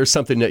before, there's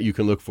something that you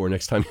can look for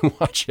next time you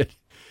watch it.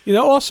 You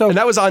know, also... And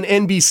that was on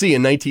NBC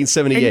in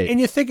 1978.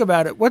 And you think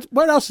about it, what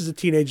else is a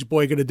teenage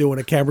boy going to do when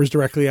a camera's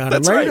directly on him,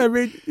 That's right? right. I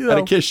mean, you know, At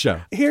a Kiss show.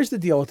 Here's the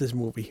deal with this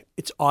movie.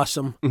 It's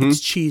awesome. Mm-hmm. It's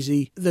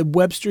cheesy. The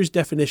Webster's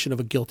definition of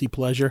a guilty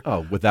pleasure.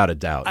 Oh, without a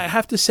doubt. I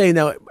have to say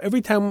now,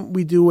 every time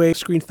we do a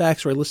Screen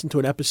Facts or I listen to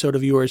an episode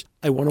of yours,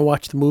 I want to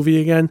watch the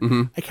movie again.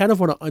 Mm-hmm. I kind of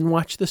want to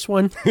unwatch this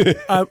one.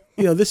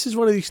 You know, this is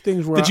one of these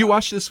things where... Did you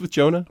watch this with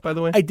Jonah, by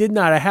the way? I did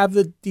not. I have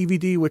the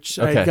DVD, which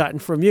I Okay. had gotten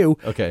from you.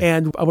 Okay.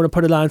 And I want to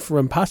put it on for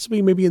him,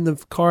 possibly maybe in the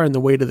car on the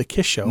way to the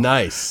Kiss show.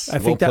 Nice. I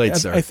think well played,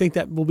 sir. I think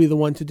that will be the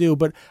one to do.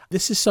 But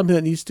this is something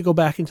that needs to go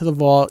back into the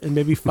vault, and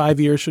maybe 5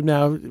 years from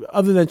now,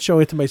 other than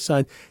showing it to my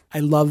son. I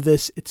love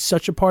this. It's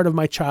such a part of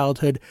my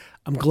childhood.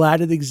 I'm glad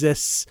it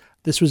exists.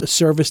 This was a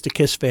service to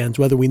Kiss fans,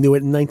 whether we knew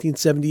it in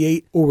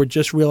 1978 or we're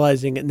just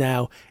realizing it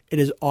now. It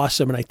is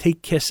awesome, and I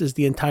take Kiss as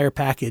the entire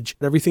package.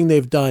 Everything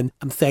they've done,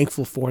 I'm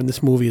thankful for, and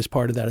this movie is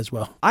part of that as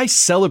well. I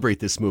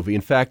celebrate this movie.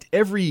 In fact,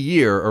 every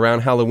year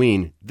around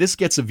Halloween, this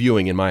gets a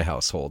viewing in my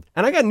household.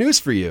 And I got news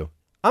for you.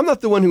 I'm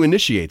not the one who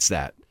initiates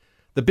that.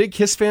 The big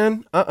Kiss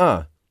fan?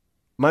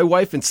 My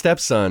wife and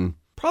stepson,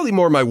 probably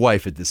more my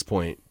wife at this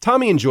point.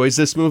 Tommy enjoys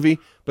this movie,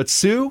 but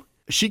Sue,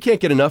 she can't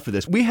get enough of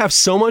this. We have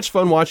so much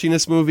fun watching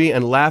this movie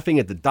and laughing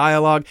at the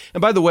dialogue.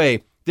 And by the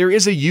way, there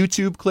is a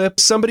YouTube clip.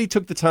 Somebody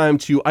took the time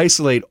to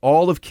isolate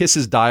all of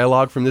Kiss's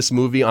dialogue from this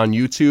movie on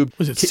YouTube.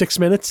 Was it 6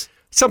 minutes?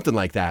 Something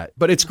like that.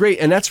 But it's great,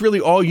 and that's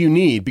really all you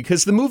need,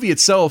 because the movie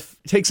itself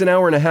takes an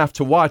hour and a half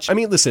to watch. I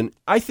mean, listen,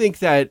 I think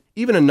that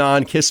even a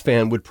non-Kiss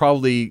fan would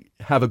probably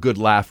have a good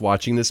laugh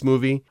watching this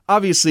movie.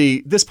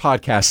 Obviously, this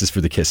podcast is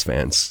for the Kiss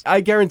fans.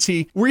 I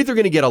guarantee we're either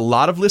going to get a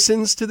lot of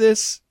listens to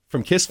this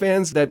from Kiss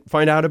fans that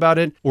find out about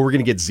it, or we're going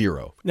to get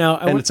zero. Now,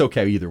 and it's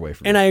okay either way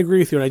for me. And I agree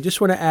with you, and I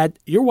just want to add,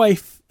 your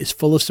wife is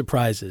full of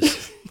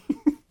surprises.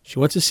 She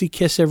wants to see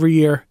Kiss every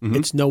year. Mm-hmm.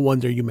 It's no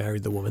wonder you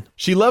married the woman.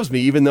 She loves me,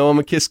 even though I'm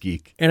a Kiss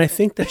geek. And I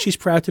think that she's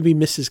proud to be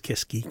Mrs.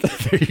 Kiss Geek.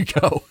 There you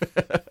go.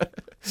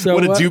 So,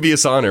 what a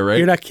dubious honor, right?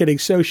 You're not kidding.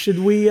 So should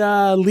we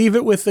leave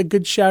it with a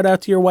good shout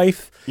out to your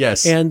wife?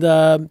 Yes.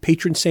 And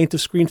patron saint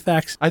of Screen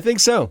Facts? I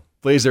think so.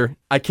 Blazer,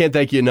 I can't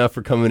thank you enough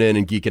for coming in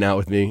and geeking out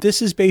with me.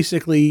 This is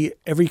basically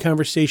every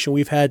conversation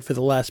we've had for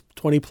the last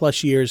 20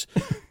 plus years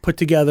put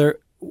together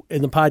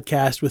in the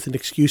podcast with an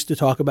excuse to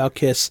talk about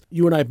Kiss.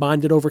 You and I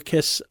bonded over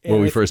Kiss. When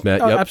we first met,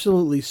 oh, yep.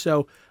 Absolutely.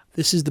 So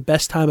this is the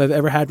best time I've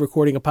ever had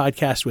recording a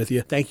podcast with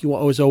you. Thank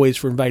you as always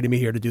for inviting me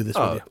here to do this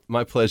with you.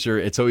 My pleasure.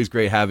 It's always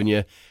great having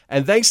you.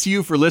 And thanks to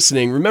you for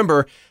listening.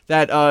 Remember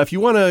that if you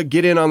want to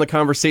get in on the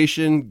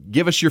conversation,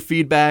 give us your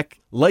feedback.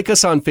 Like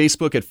us on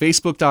Facebook at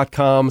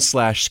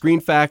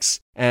facebook.com/screenfacts.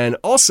 And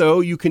also,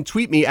 you can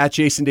tweet me at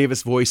Jason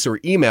Davis Voice or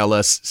email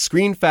us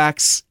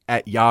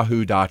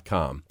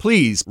screenfacts@yahoo.com.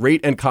 Please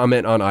rate and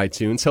comment on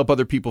iTunes. Help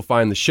other people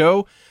find the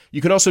show. You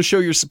can also show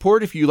your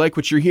support if you like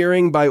what you're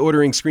hearing by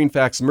ordering Screen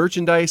Facts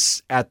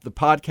merchandise at the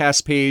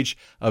podcast page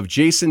of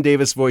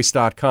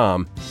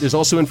jasondavisvoice.com. There's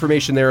also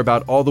information there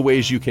about all the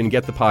ways you can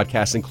get the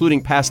podcast,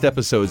 including past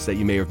episodes that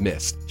you may have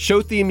missed.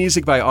 Show theme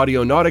music by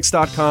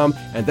audionautics.com,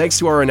 and thanks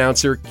to our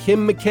announcer,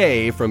 Kim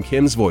McKay from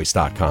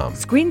kimsvoice.com.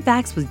 Screen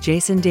Facts with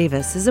Jason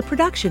Davis is a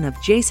production of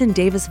Jason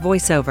Davis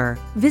VoiceOver.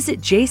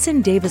 Visit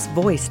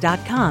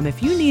jasondavisvoice.com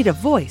if you need a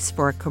voice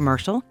for a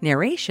commercial,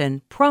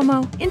 narration,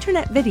 promo,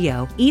 internet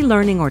video,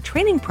 e-learning or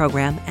training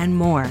program, and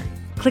more.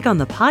 Click on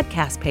the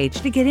podcast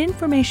page to get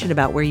information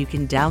about where you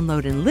can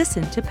download and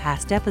listen to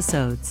past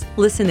episodes.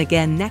 Listen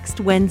again next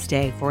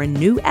Wednesday for a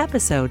new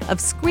episode of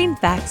Screen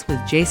Facts with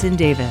Jason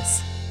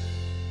Davis.